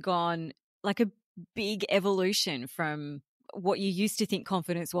undergone like a big evolution from what you used to think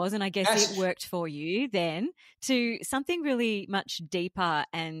confidence was, and I guess it worked for you then, to something really much deeper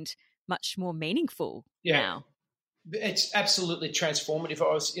and much more meaningful now. It's absolutely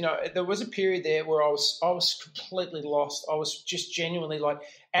transformative. There was a period there where I was completely lost. I was just genuinely like,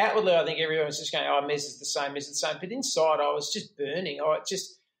 outwardly, I think everyone was just going, "Oh, Mez is the same, Mez is the same," but inside, I was just burning.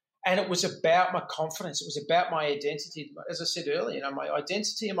 And it was about my confidence. It was about my identity. As I said earlier, my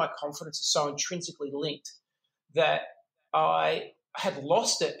identity and my confidence are so intrinsically linked that I had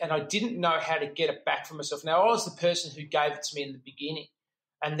lost it and I didn't know how to get it back for myself. Now, I was the person who gave it to me in the beginning,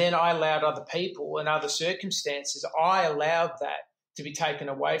 and then I allowed other people and other circumstances, I allowed that to be taken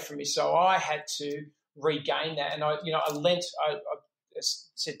away from me. So I had to regain that. And I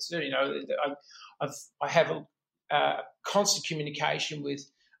have a constant communication with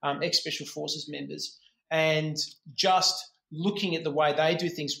ex-Special Forces members, and just looking at the way they do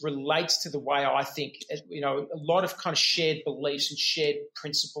things relates to the way I think. A lot of kind of shared beliefs and shared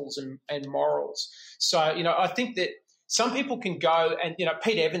principles and morals. So, I think that some people can go and,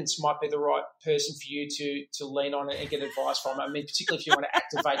 Pete Evans might be the right person for you to lean on and get advice from. I mean, particularly if you want to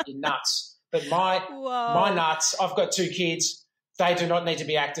activate your nuts. But my nuts, I've got 2 kids. They do not need to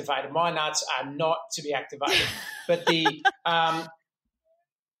be activated. My nuts are not to be activated. But the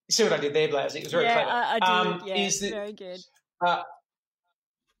you see what I did there, Blaze? It was very clever. I did. Very good.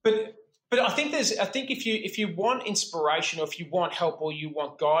 But I think if you want inspiration or if you want help or you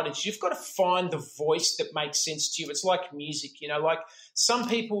want guidance, you've got to find the voice that makes sense to you. It's like music, like some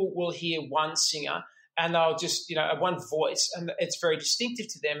people will hear one singer and they'll just, one voice, and it's very distinctive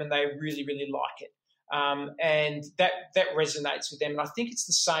to them and they really, really like it. And that resonates with them. And I think it's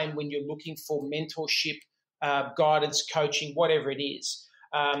the same when you're looking for mentorship, guidance, coaching, whatever it is.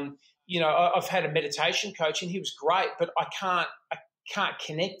 I've had a meditation coach and he was great, but I can't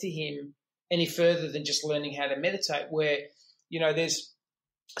connect to him any further than just learning how to meditate, where, there's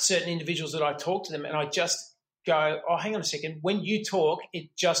certain individuals that I talk to them and I just go, oh, hang on a second. When you talk, it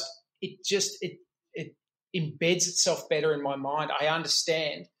embeds itself better in my mind. I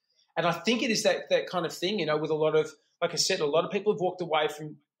understand. And I think it is that kind of thing, with a lot of, like I said, a lot of people have walked away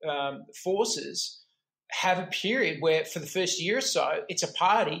from forces, have a period where for the first year or so, it's a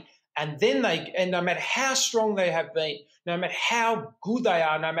party. And then no matter how strong they have been, no matter how good they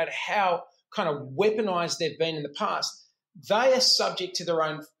are, no matter how kind of weaponized they've been in the past, they are subject to their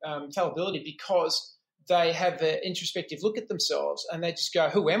own fallibility because they have an introspective look at themselves and they just go,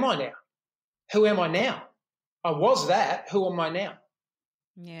 who am I now? Who am I now? I was that. Who am I now?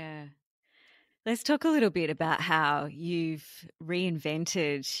 Yeah. Let's talk a little bit about how you've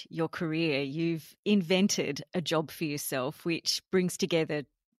reinvented your career. You've invented a job for yourself, which brings together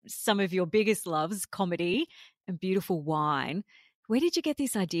some of your biggest loves, comedy and beautiful wine. Where did you get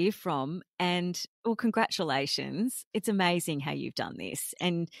this idea from? And, well, congratulations. It's amazing how you've done this.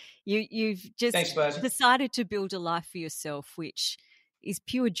 And you've just decided to build a life for yourself, which is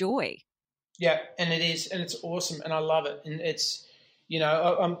pure joy. Yeah, and it is. And it's awesome. And I love it. And it's,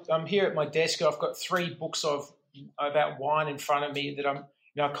 I'm here at my desk. I've got 3 books about wine in front of me that I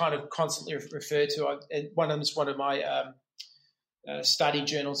kind of constantly refer to. One of them is one of my study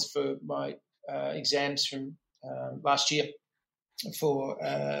journals for my exams from last year for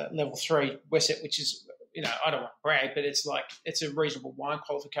level 3 WSET, which is, I don't want to brag, but it's a reasonable wine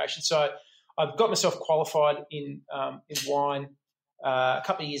qualification. So I've got myself qualified in wine a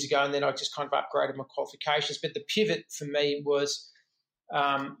couple of years ago, and then I just kind of upgraded my qualifications. But the pivot for me was,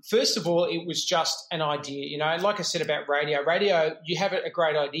 first of all, it was just an idea. Like I said about radio, you have a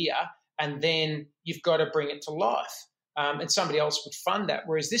great idea and then you've got to bring it to life. And somebody else would fund that.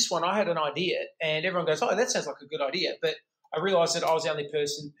 Whereas this one, I had an idea and everyone goes, oh, that sounds like a good idea. But I realised that I was the only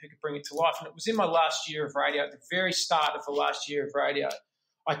person who could bring it to life. And it was in my last year of radio, at the very start of the last year of radio,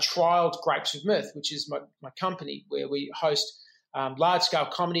 I trialled Grapes of Mirth, which is my company where we host large-scale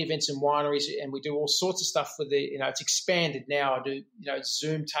comedy events and wineries, and we do all sorts of stuff for it's expanded now. I do,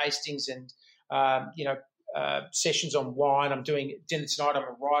 Zoom tastings and sessions on wine. I'm doing dinner tonight. I'm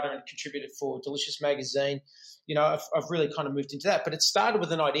a writer and contributor for Delicious Magazine. I've really kind of moved into that. But it started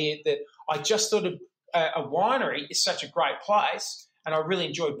with an idea that I just thought of a winery is such a great place, and I really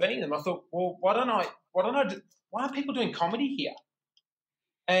enjoy being them. I thought, well, why aren't people doing comedy here?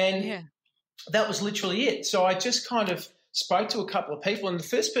 And that was literally it. So I just kind of spoke to a couple of people, and the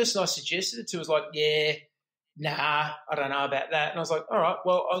first person I suggested it to was like, I don't know about that. And I was like, all right,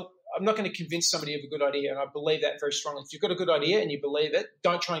 well, I'm not going to convince somebody of a good idea, and I believe that very strongly. If you've got a good idea and you believe it,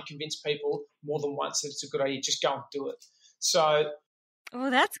 don't try and convince people more than once that it's a good idea. Just go and do it. So,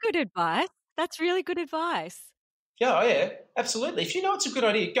 that's good advice. That's really good advice. Yeah, absolutely. If you know it's a good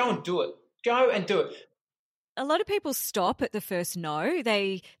idea, go and do it. Go and do it. A lot of people stop at the first no.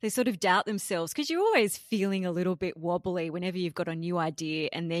 They sort of doubt themselves because you're always feeling a little bit wobbly whenever you've got a new idea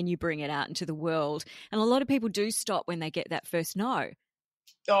and then you bring it out into the world. And a lot of people do stop when they get that first no.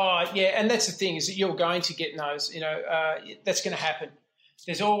 Oh, yeah, and that's the thing is that you're going to get no's. That's going to happen.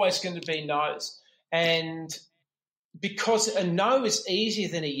 There's always going to be no's. And because a no is easier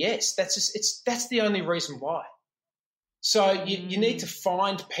than a yes, that's the only reason why. So you need to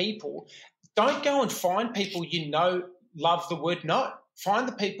find people. Don't go and find people love the word no. Find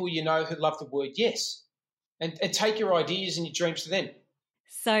the people who love the word yes, and take your ideas and your dreams to them.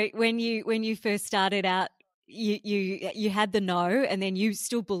 So when you first started out, you had the no, and then you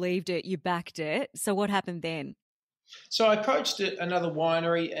still believed it, you backed it. So what happened then? So I approached another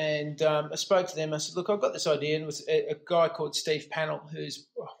winery and I spoke to them. I said, look, I've got this idea. And it was a guy called Steve Pannell, who's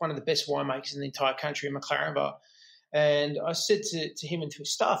one of the best winemakers in the entire country in McLaren Vale. And I said to him and to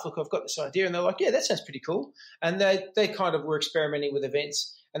his staff, look, I've got this idea. And they're like, yeah, that sounds pretty cool. And they kind of were experimenting with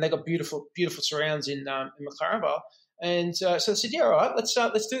events, and they got beautiful, beautiful surrounds in McLaren Vale. And so I said, yeah, all right, let's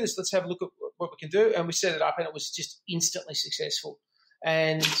do this. Let's have a look at what we can do. And we set it up, and it was just instantly successful.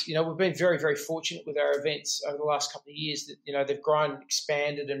 And, we've been very, very fortunate with our events over the last couple of years that, they've grown and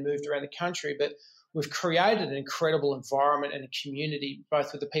expanded and moved around the country. But we've created an incredible environment and a community,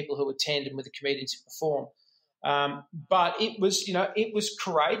 both with the people who attend and with the comedians who perform. But it was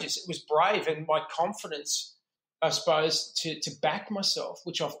courageous. It was brave. And my confidence, I suppose, to back myself,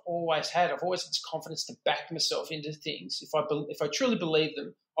 which I've always had. I've always had this confidence to back myself into things. If I truly believe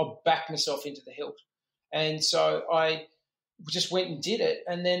them, I'll back myself into the hilt. And so I just went and did it,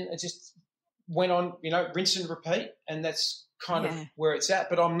 and then it just went on, rinse and repeat, and that's kind of where it's at.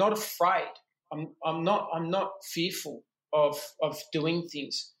 But I'm not afraid. I'm not fearful of doing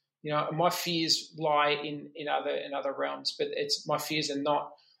things. My fears lie in other realms, but my fears are not.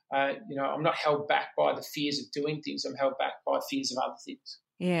 I'm not held back by the fears of doing things. I'm held back by fears of other things.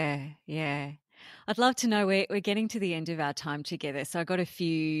 Yeah. I'd love to know, we're getting to the end of our time together, so I've got a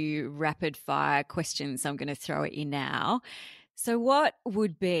few rapid fire questions I'm going to throw at you now. So what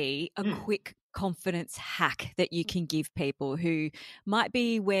would be a quick confidence hack that you can give people who might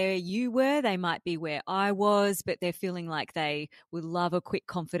be where you were, they might be where I was, but they're feeling like they would love a quick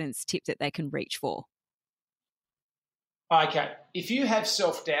confidence tip that they can reach for? Okay. If you have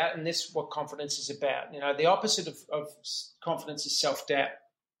self-doubt, and this is what confidence is about, the opposite of confidence is self-doubt.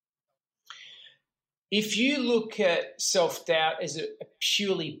 If you look at self-doubt as a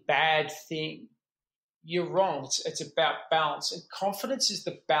purely bad thing, you're wrong. It's about balance, and confidence is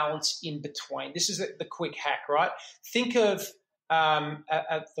the balance in between. This is the quick hack, right? Think of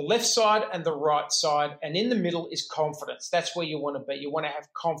the left side and the right side, and in the middle is confidence. That's where you want to be. You want to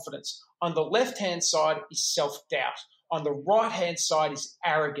have confidence. On the left-hand side is self-doubt. On the right-hand side is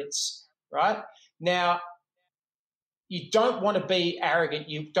arrogance, right? Now, you don't want to be arrogant.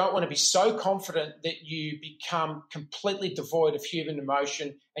 You don't want to be so confident that you become completely devoid of human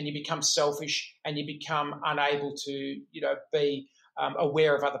emotion, and you become selfish, and you become unable to, be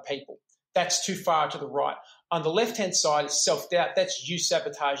aware of other people. That's too far to the right. On the left-hand side is self-doubt. That's you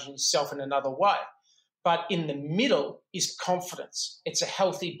sabotaging yourself in another way. But in the middle is confidence. It's a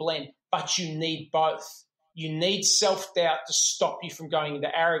healthy blend, but you need both. You need self-doubt to stop you from going into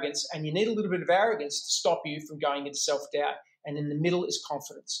arrogance, and you need a little bit of arrogance to stop you from going into self-doubt. And in the middle is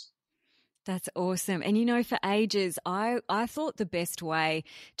confidence. That's awesome. And, for ages, I thought the best way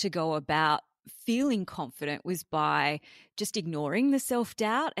to go about feeling confident was by just ignoring the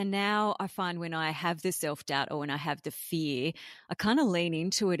self-doubt. And now I find when I have the self-doubt or when I have the fear, I kind of lean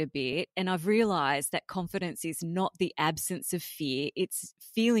into it a bit. And I've realized that confidence is not the absence of fear. It's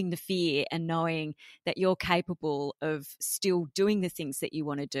feeling the fear and knowing that you're capable of still doing the things that you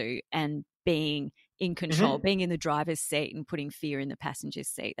want to do and being in control, being in the driver's seat and putting fear in the passenger's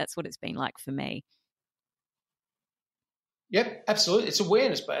seat. That's what it's been like for me. Yep, absolutely. It's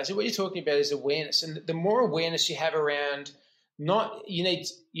awareness, basically. What you're talking about is awareness. And the more awareness you have around not you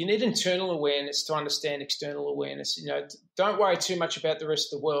need internal awareness to understand external awareness. Don't worry too much about the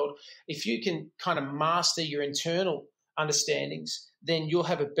rest of the world. If you can kind of master your internal understandings, then you'll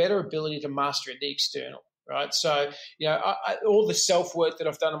have a better ability to master the external. Right. So, all the self work that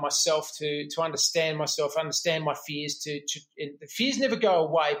I've done on myself to understand myself, understand my fears, and the fears never go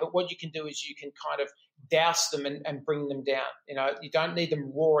away. But what you can do is you can kind of douse them and bring them down. You don't need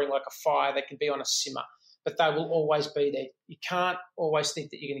them roaring like a fire. They can be on a simmer, but they will always be there. You can't always think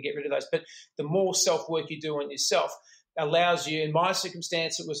that you're going to get rid of those. But the more self work you do on yourself allows you, in my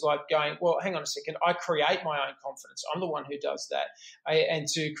circumstance, it was like going, well, hang on a second, I create my own confidence. I'm the one who does that. And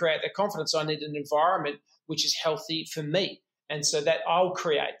to create that confidence, I need an environment which is healthy for me. And so that I'll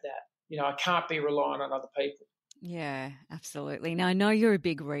create that. I can't be reliant on other people. Yeah, absolutely. Now, I know you're a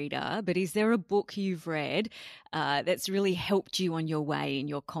big reader, but is there a book you've read that's really helped you on your way in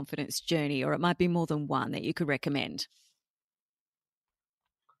your confidence journey, or it might be more than one that you could recommend?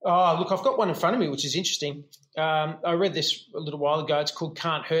 Oh, look, I've got one in front of me, which is interesting. I read this a little while ago. It's called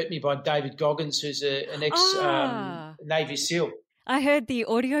Can't Hurt Me by David Goggins, who's an ex-Navy SEAL. I heard the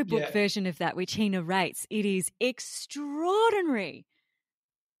audiobook version of that, which he narrates. It is extraordinary.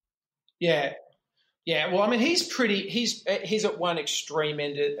 Yeah. Yeah. Well, I mean, he's at one extreme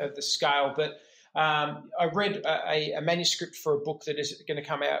end of the scale, but I read a manuscript for a book that is going to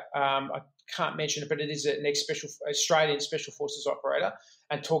come out. I can't mention it, but it is an Australian Special Forces operator,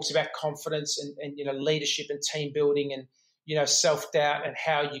 and talks about confidence and leadership and team building and self-doubt and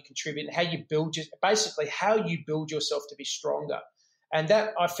how you contribute and how you build how you build yourself to be stronger. And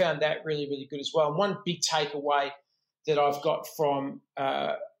that I found that really, really good as well. And one big takeaway that I've got from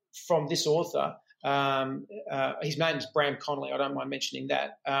this author, his name is Bram Connolly. I don't mind mentioning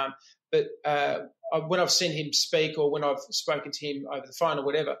that. But when I've seen him speak or when I've spoken to him over the phone or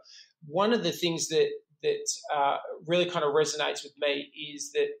whatever, one of the things that really kind of resonates with me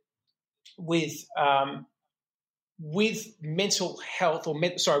is that with mental health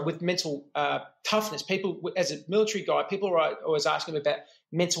with mental toughness, people, as a military guy, people are always asking about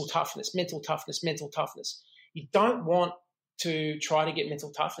mental toughness. You don't want to try to get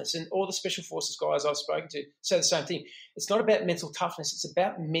mental toughness. And all the Special Forces guys I've spoken to say the same thing. It's not about mental toughness. It's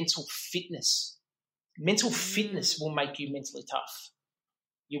about mental fitness. Mental fitness will make you mentally tough.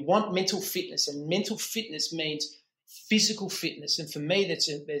 You want mental fitness, and mental fitness means physical fitness. And for me,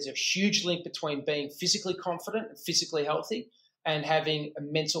 there's a huge link between being physically confident and physically healthy and having a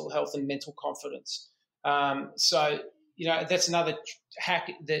mental health and mental confidence. So that's another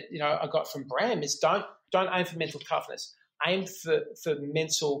hack that, I got from Bram is don't aim for mental toughness. Aim for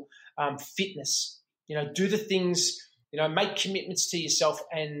mental fitness. Do the things, make commitments to yourself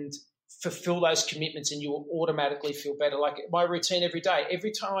and fulfill those commitments, and you will automatically feel better. Like my routine every day,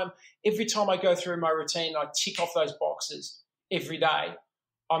 every time I go through my routine, I tick off those boxes every day.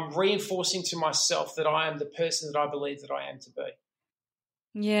 I'm reinforcing to myself that I am the person that I believe that I am to be.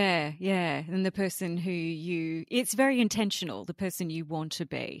 Yeah. And the person it's very intentional, the person you want to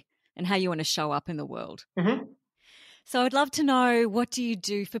be and how you want to show up in the world. Mm-hmm. So I'd love to know, what do you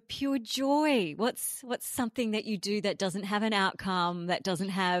do for pure joy? What's something that you do that doesn't have an outcome, that doesn't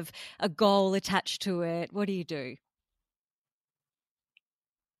have a goal attached to it? What do you do?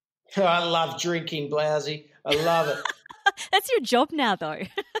 I love drinking, Blousy. I love it. That's your job now, though.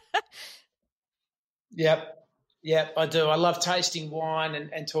 Yep, I do. I love tasting wine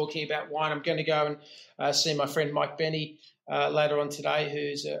and talking about wine. I'm going to go and see my friend Mike Benny later on today,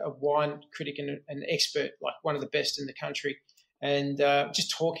 who's a wine critic and an expert, like one of the best in the country, and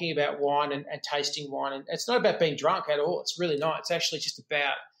just talking about wine and tasting wine. And it's not about being drunk at all. It's really not. It's actually just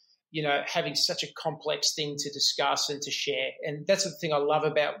about, having such a complex thing to discuss and to share. And that's the thing I love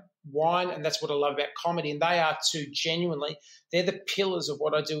about wine, and that's what I love about comedy. And they are two genuinely, they're the pillars of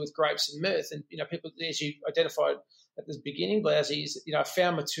what I do with Grapes and Mirth. And, people, as you identified at the beginning, Blousy, is, I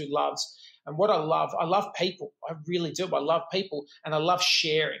found my two loves. And what I love people. I really do. I love people, and I love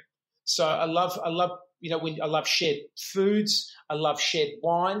sharing. So I love, when I love shared foods, I love shared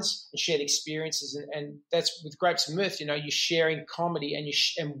wines and shared experiences. And that's with Grapes and Mirth, you're sharing comedy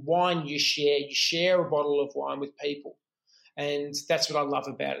and wine you share. You share a bottle of wine with people. And that's what I love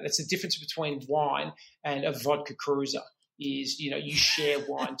about it. That's the difference between wine and a vodka cruiser is, you share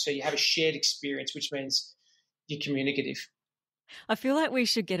wine. So you have a shared experience, which means you're communicative. I feel like we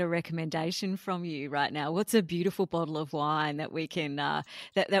should get a recommendation from you right now. What's a beautiful bottle of wine that we can that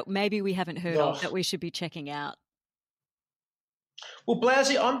maybe we haven't heard of that we should be checking out? Well,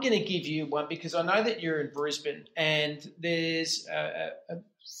 Blousey, I'm going to give you one because I know that you're in Brisbane, and there's a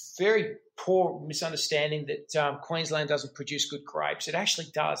very poor misunderstanding that Queensland doesn't produce good grapes. It actually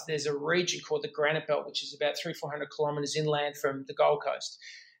does. There's a region called the Granite Belt, which is about 300-400 kilometres inland from the Gold Coast.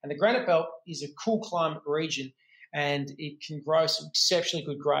 And the Granite Belt is a cool climate region, and it can grow some exceptionally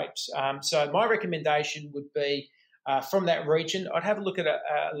good grapes. So my recommendation would be from that region, I'd have a look at a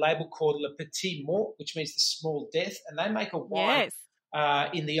label called Le Petit Mort, which means the small death, and they make a wine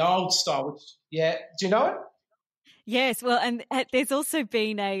in the old style. Do you know it? Yes, well, and there's also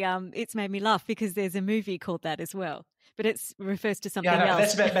been it's made me laugh because there's a movie called that as well, but it refers to something else.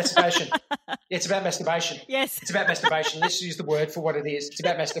 That's about masturbation. It's about masturbation. Yes. It's about masturbation. Let's use the word for what it is. It's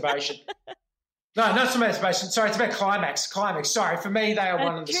about masturbation. No, not so masturbation. Sorry, it's about climax. Climax. Sorry, for me, they are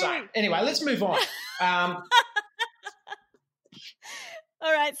one and the same. Anyway, let's move on.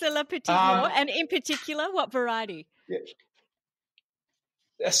 All right, so Le Petit Mort, and in particular, what variety? Yeah.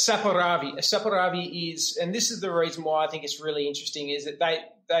 A Saperavi. A Saperavi is, and this is the reason why I think it's really interesting, is that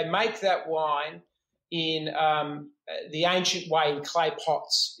they make that wine in the ancient way, in clay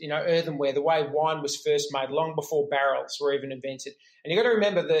pots, earthenware, the way wine was first made, long before barrels were even invented. And you've got to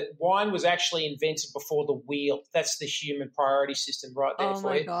remember that wine was actually invented before the wheel. That's the human priority system right there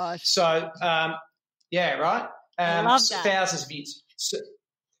for you. Oh, my gosh. So, right? I love that. Thousands of years.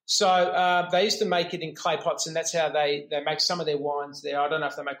 So they used to make it in clay pots, and that's how they make some of their wines there. I don't know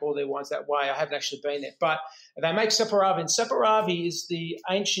if they make all their wines that way. I haven't actually been there. But they make Saperavi, and Saperavi is the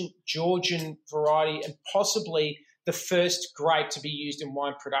ancient Georgian variety and possibly the first grape to be used in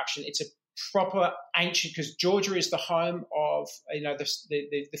wine production. It's a proper ancient, because Georgia is the home of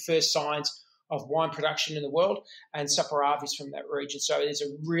the first signs of wine production in the world, and Saperavi is from that region. So it is a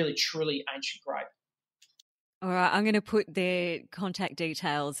really, truly ancient grape. All right, I'm going to put their contact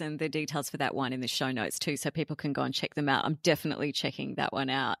details and the details for that one in the show notes too, so people can go and check them out. I'm definitely checking that one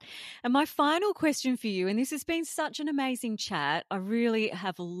out. And my final question for you, and this has been such an amazing chat, I really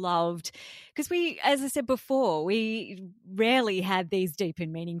have loved, because we, as I said before, we rarely had these deep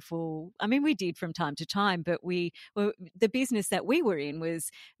and meaningful, we did from time to time, but the business that we were in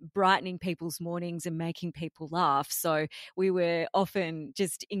was brightening people's mornings and making people laugh. So we were often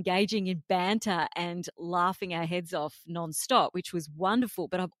just engaging in banter and laughing our heads off nonstop, which was wonderful.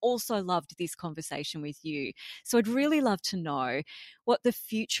 But I've also loved this conversation with you. So I'd really love to know what the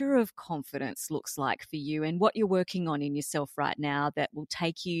future of confidence looks like for you and what you're working on in yourself right now that will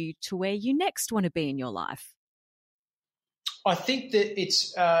take you to where you next want to be in your life. I think that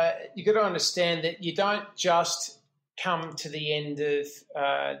it's you've got to understand that you don't just come to the end of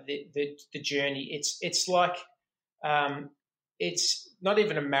the journey. It's like it's not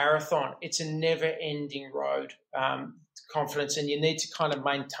even a marathon. It's a never-ending road, confidence, and you need to kind of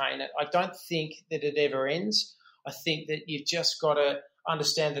maintain it. I don't think that it ever ends. I think that you've just got to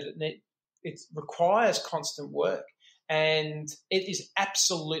understand that it requires constant work, and it is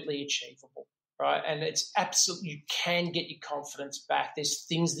absolutely achievable, right? And it's absolutely, you can get your confidence back. There's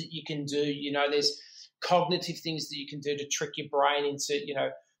things that you can do. There's cognitive things that you can do to trick your brain into,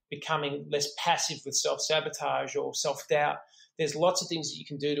 becoming less passive with self-sabotage or self-doubt. There's lots of things that you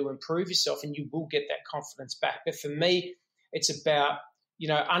can do to improve yourself, and you will get that confidence back. But for me, it's about,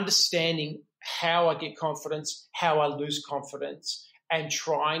 understanding how I get confidence, how I lose confidence, and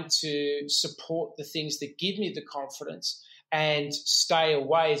trying to support the things that give me the confidence and stay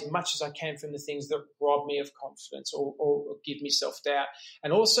away as much as I can from the things that rob me of confidence or give me self-doubt.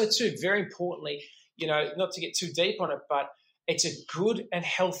 And also, too, very importantly, not to get too deep on it, but it's a good and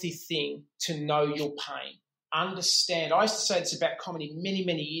healthy thing to know your pain. Understand. I used to say this about comedy many,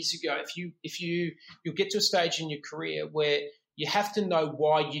 many years ago. You'll get to a stage in your career where you have to know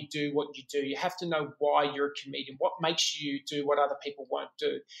why you do what you do. You have to know why you're a comedian, what makes you do what other people won't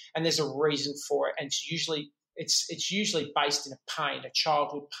do. And there's a reason for it. And it's usually based in a pain, a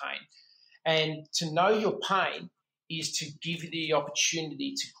childhood pain. And to know your pain is to give you the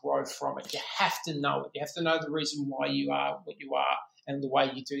opportunity to grow from it. You have to know it. You have to know the reason why you are what you are and the way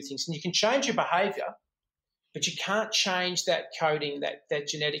you do things. And you can change your behaviour, but you can't change that coding, that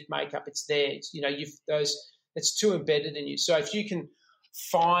genetic makeup. It's there. It's too embedded in you. So if you can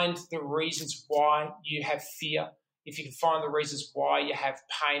find the reasons why you have fear, if you can find the reasons why you have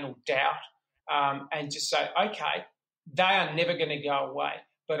pain or doubt, and just say, okay, they are never going to go away,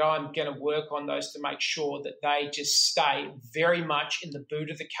 but I'm going to work on those to make sure that they just stay very much in the boot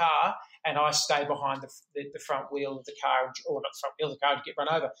of the car, and I stay behind the front wheel of the car, or not the front wheel of the car to get run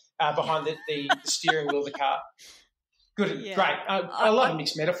over, behind the steering wheel of the car. Good, yeah. Great. I love a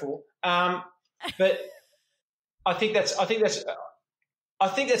mixed metaphor, but I think that's I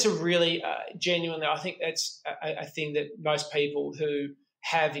think that's a really genuinely, I think that's a thing that most people who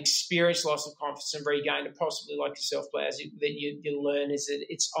have experienced loss of confidence and regained it, possibly like yourself, Blair, that you learn is that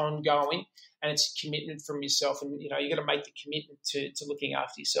it's ongoing and it's a commitment from yourself. And, you got to make the commitment to looking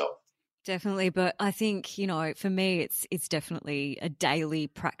after yourself. Definitely. But I think, for me, it's definitely a daily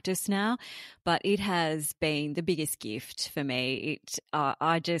practice now, but it has been the biggest gift for me.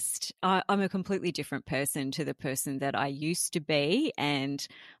 I'm a completely different person to the person that I used to be, and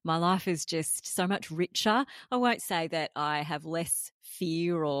my life is just so much richer. I won't say that I have less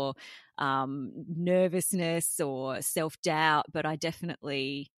fear or nervousness or self-doubt, but I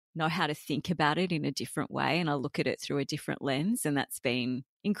definitely know how to think about it in a different way, and I look at it through a different lens, and that's been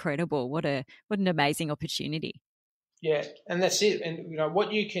incredible. What an amazing opportunity. Yeah, and that's it. And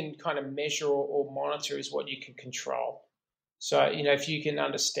what you can kind of measure or monitor is what you can control. So if you can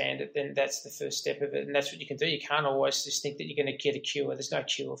understand it, then that's the first step of it, and that's what you can do. You can't always just think that you're going to get a cure. There's no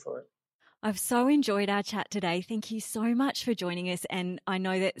cure for it. I've so enjoyed our chat today. Thank you so much for joining us. And I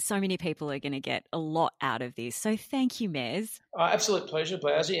know that so many people are going to get a lot out of this. So thank you, Mez. Absolute pleasure,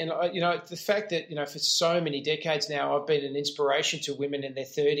 Blousy. And, the fact that, for so many decades now, I've been an inspiration to women in their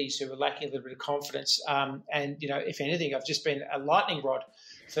 30s who are lacking a little bit of confidence. And, if anything, I've just been a lightning rod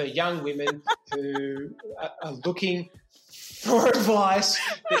for young women who are looking for advice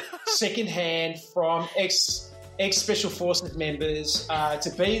secondhand from ex-Special Forces members,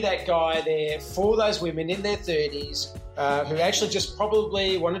 to be that guy there for those women in their 30s who actually just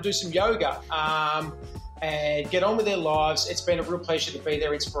probably want to do some yoga and get on with their lives. It's been a real pleasure to be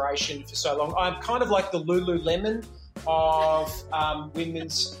their inspiration for so long. I'm kind of like the Lululemon of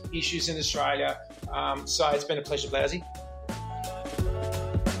women's issues in Australia. So it's been a pleasure, Blousy.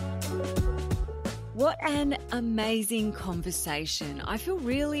 What an amazing conversation. I feel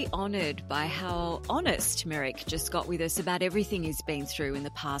really honoured by how honest Merrick just got with us about everything he's been through in the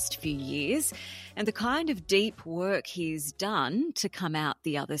past few years and the kind of deep work he's done to come out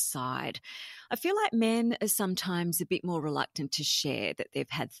the other side. I feel like men are sometimes a bit more reluctant to share that they've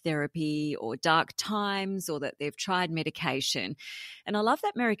had therapy or dark times or that they've tried medication. And I love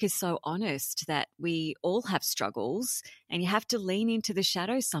that Merrick is so honest that we all have struggles and you have to lean into the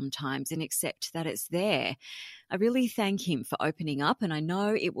shadows sometimes and accept that it's there. I really thank him for opening up, and I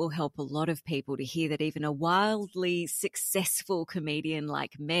know it will help a lot of people to hear that even a wildly successful comedian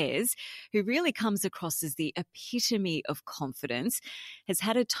like Mez, who really comes across as the epitome of confidence, has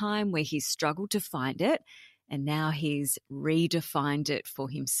had a time where he's struggled to find it, and now he's redefined it for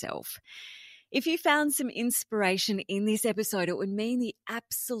himself. If you found some inspiration in this episode, it would mean the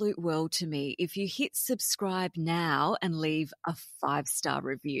absolute world to me if you hit subscribe now and leave a 5-star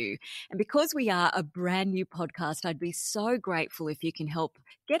review. And because we are a brand new podcast, I'd be so grateful if you can help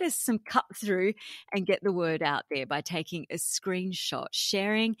get us some cut through and get the word out there by taking a screenshot,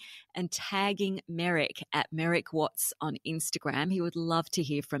 sharing and tagging Merrick at Merrick Watts on Instagram. He would love to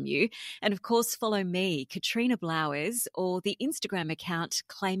hear from you. And of course, follow me, Katrina Blowers, or the Instagram account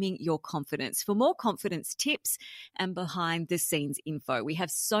Claiming Your Confidence for more confidence tips and behind the scenes info. We have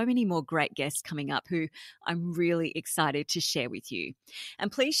so many more great guests coming up who I'm really excited to share with you.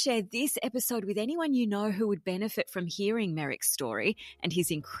 And please share this episode with anyone you know who would benefit from hearing Merrick's story and his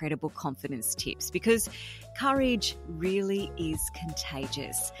incredible confidence tips, because courage really is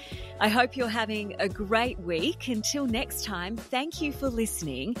contagious. I hope you're having a great week. Until next time, thank you for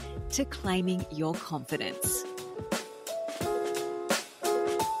listening to Claiming Your Confidence.